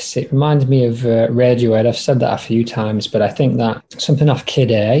bass. It reminds me of Radiohead. I've said that a few times, but I think that something off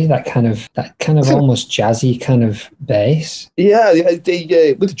Kid A, that kind of almost jazzy kind of bass. Yeah, with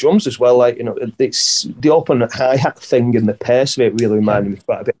the drums as well. Like it's the open hi-hat thing and the pace of it really reminded me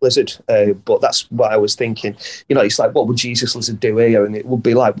quite a bit of Lizard. But that's what I was thinking. It's like, what would Jesus Lizard do here? And it would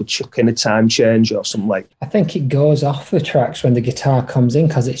be like, would chuck in a time change or something like. I think it goes off the tracks when the guitar comes in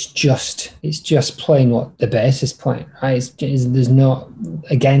because it's just playing what the bass is playing, right? There's no,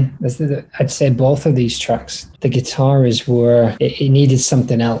 again, I'd say both of these tracks, the guitar is where it needed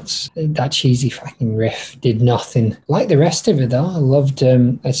something else. That cheesy fucking riff did nothing. Like the rest of it though, I loved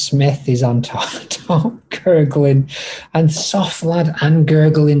Smith is on top gurgling, and Soft Lad and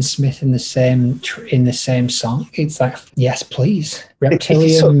gurgling Smith in the same song. It's like, yes, please.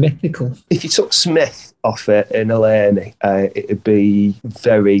 Reptilian Mythical. If you took Smith off it in Eleni, it'd be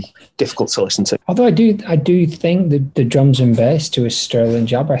very difficult to listen to. Although I do think the drums and bass do a sterling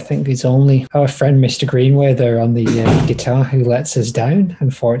job. I think it's only our friend Mr. Greenway there on the guitar who lets us down,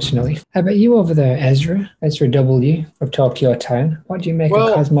 unfortunately. How about you over there, Ezra W. of Tokyo Town? What do you make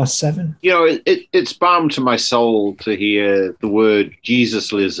of Cosmos 7? It's balm to my soul to hear the word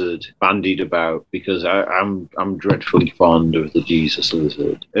Jesus Lizard bandied about, because I'm dreadfully fond of the Jesus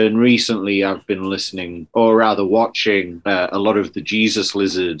Lizard. And recently I've been listening, or rather watching, a lot of the Jesus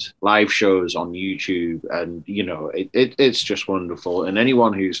Lizard live shows on YouTube, and it's just wonderful. And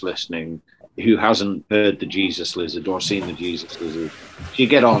anyone who's listening who hasn't heard the Jesus Lizard or seen the Jesus Lizard, you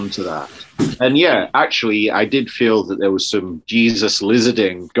get on to that. And yeah, actually, I did feel that there was some Jesus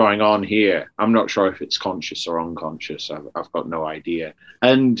lizarding going on here. I'm not sure if it's conscious or unconscious. I've got no idea.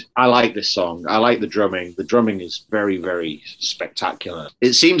 And I like this song. I like the drumming. The drumming is very, very spectacular.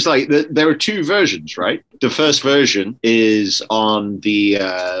 It seems like there are two versions, right? The first version is on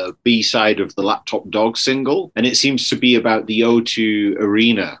the B-side of the Laptop Dog single, and it seems to be about the O2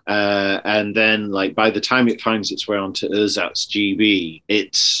 Arena. And then, like, by the time it finds its way onto Ersatz GB,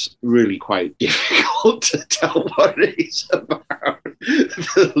 it's really quite difficult to tell what it's about.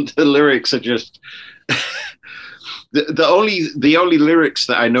 The lyrics are just... The only lyrics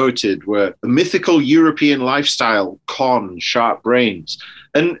that I noted were a mythical European lifestyle, con, sharp brains.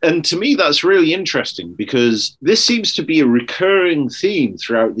 And to me, that's really interesting, because this seems to be a recurring theme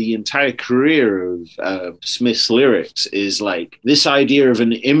throughout the entire career of Smith's lyrics, is like this idea of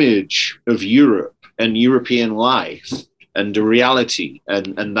an image of Europe and European life and the reality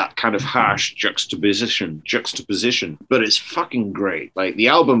and that kind of harsh juxtaposition. But it's fucking great. Like the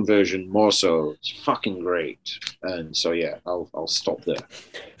album version more so, it's fucking great. And so yeah, I'll stop there.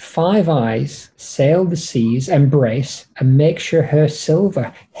 Five Eyes, sail the seas, embrace, and make sure her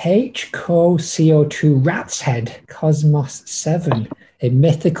silver. HCO2 Rat's Head, Cosmos 7. A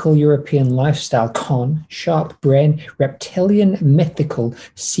mythical European lifestyle, con, sharp brain, reptilian mythical,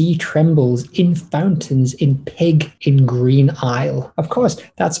 sea trembles in fountains, in pig, in green isle. Of course,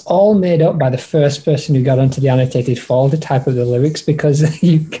 that's all made up by the first person who got onto the annotated folder type of the lyrics, because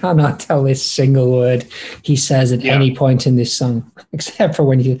you cannot tell a single word he says at any point in this song, except for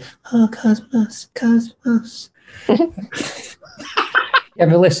when you go, oh, Cosmos, Cosmos. You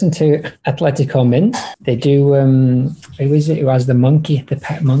ever listen to Atletico Mint? They do, who is it who has the monkey, the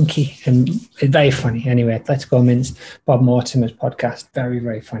pet monkey? And it's very funny. Anyway, Atletico Mint's Bob Mortimer's podcast. Very,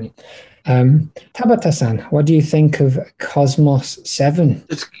 very funny. Tabata-san, what do you think of Cosmos 7?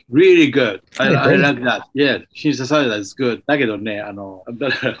 It's really good. I like that. Yeah, she's decided that's good. だけどね, I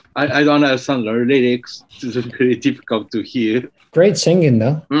don't understand the lyrics. It's very difficult to hear. Great singing,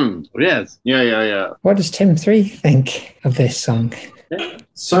 though. Yes. Yeah. What does Tim 3 think of this song?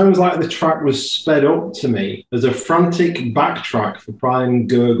 Sounds like the track was sped up to me. There's a frantic backtrack for Brian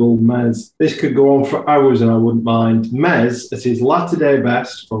Gurgle Mez. This could go on for hours and I wouldn't mind. Mez at his latter-day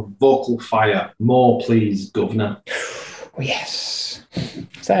best for vocal fire. More, please, Governor. Oh, yes.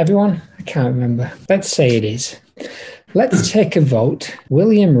 Is that everyone? I can't remember. Let's say it is. Let's take a vote.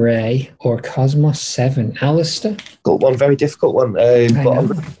 William Wray or Cosmos 7? Alistair? Difficult one, very difficult one. But I'm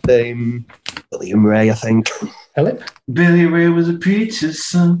going to William Wray, I think. Philip? Billy Ray was a preacher's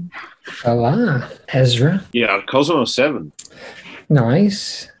son. Voila. Ezra? Yeah, Cosmos 7.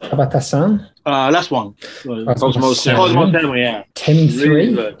 Nice. Tabata-san? Last one. Cosmos 7. Cosmos 7, yeah. Tim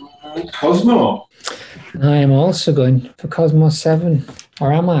 3? Cosmo. I am also going for Cosmos 7.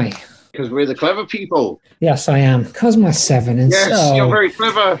 Or am I? Because we're the clever people. Yes, I am. Cosmos 7. And Yes, so you're very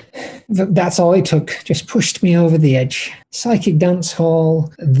clever. that's all it took. Just pushed me over the edge. Psychick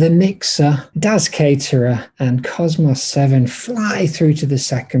Dancehall, The Mixer, Daz Katerer, and Cosmos 7 fly through to the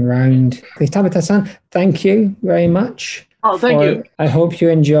second round. Tabata-san, thank you very much. Oh, thank you. I hope you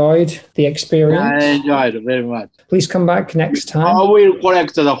enjoyed the experience. I enjoyed it very much. Please come back next time. I will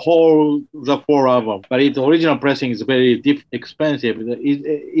collect the whole 4 album, but its original pressing is very expensive.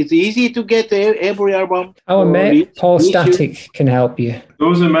 It's easy to get every album. Our mate Paul Static can help you. There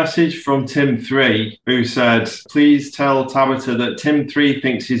was a message from Tim 3 who said, please tell Tabata that Tim 3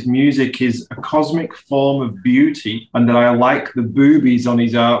 thinks his music is a cosmic form of beauty and that I like the boobies on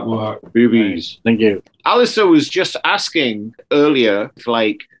his artwork. Boobies. Thank you. Alistair was just asking earlier if,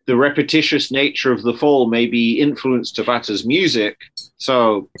 like, the repetitious nature of the fall maybe influenced Tabata's music.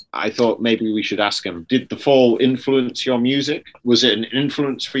 So I thought maybe we should ask him, did the fall influence your music? Was it an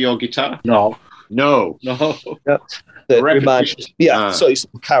influence for your guitar? No. No. So it's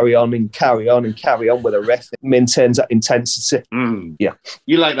carry on and carry on and carry on with a riff. It maintains that intensity. Yeah.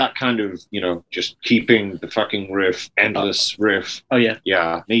 You like that kind of, just keeping the fucking riff, endless riff. Oh, yeah.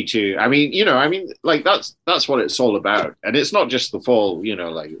 Yeah, me too. I mean, like that's what it's all about. And it's not just the fall,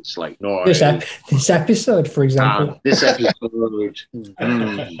 like it's like no. This episode, for example. This episode.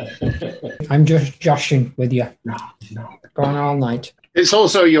 I'm just joshing with you. Going all night. It's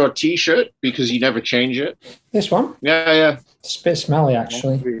also your T-shirt because you never change it. This one? Yeah. It's a bit smelly,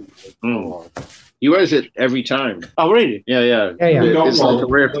 actually. He wears it every time. Oh, really? Yeah. It's like a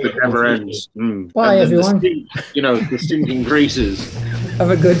riff that never ends. Bye, everyone. The stinking greases.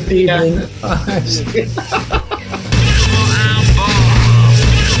 Have a good evening. Bye.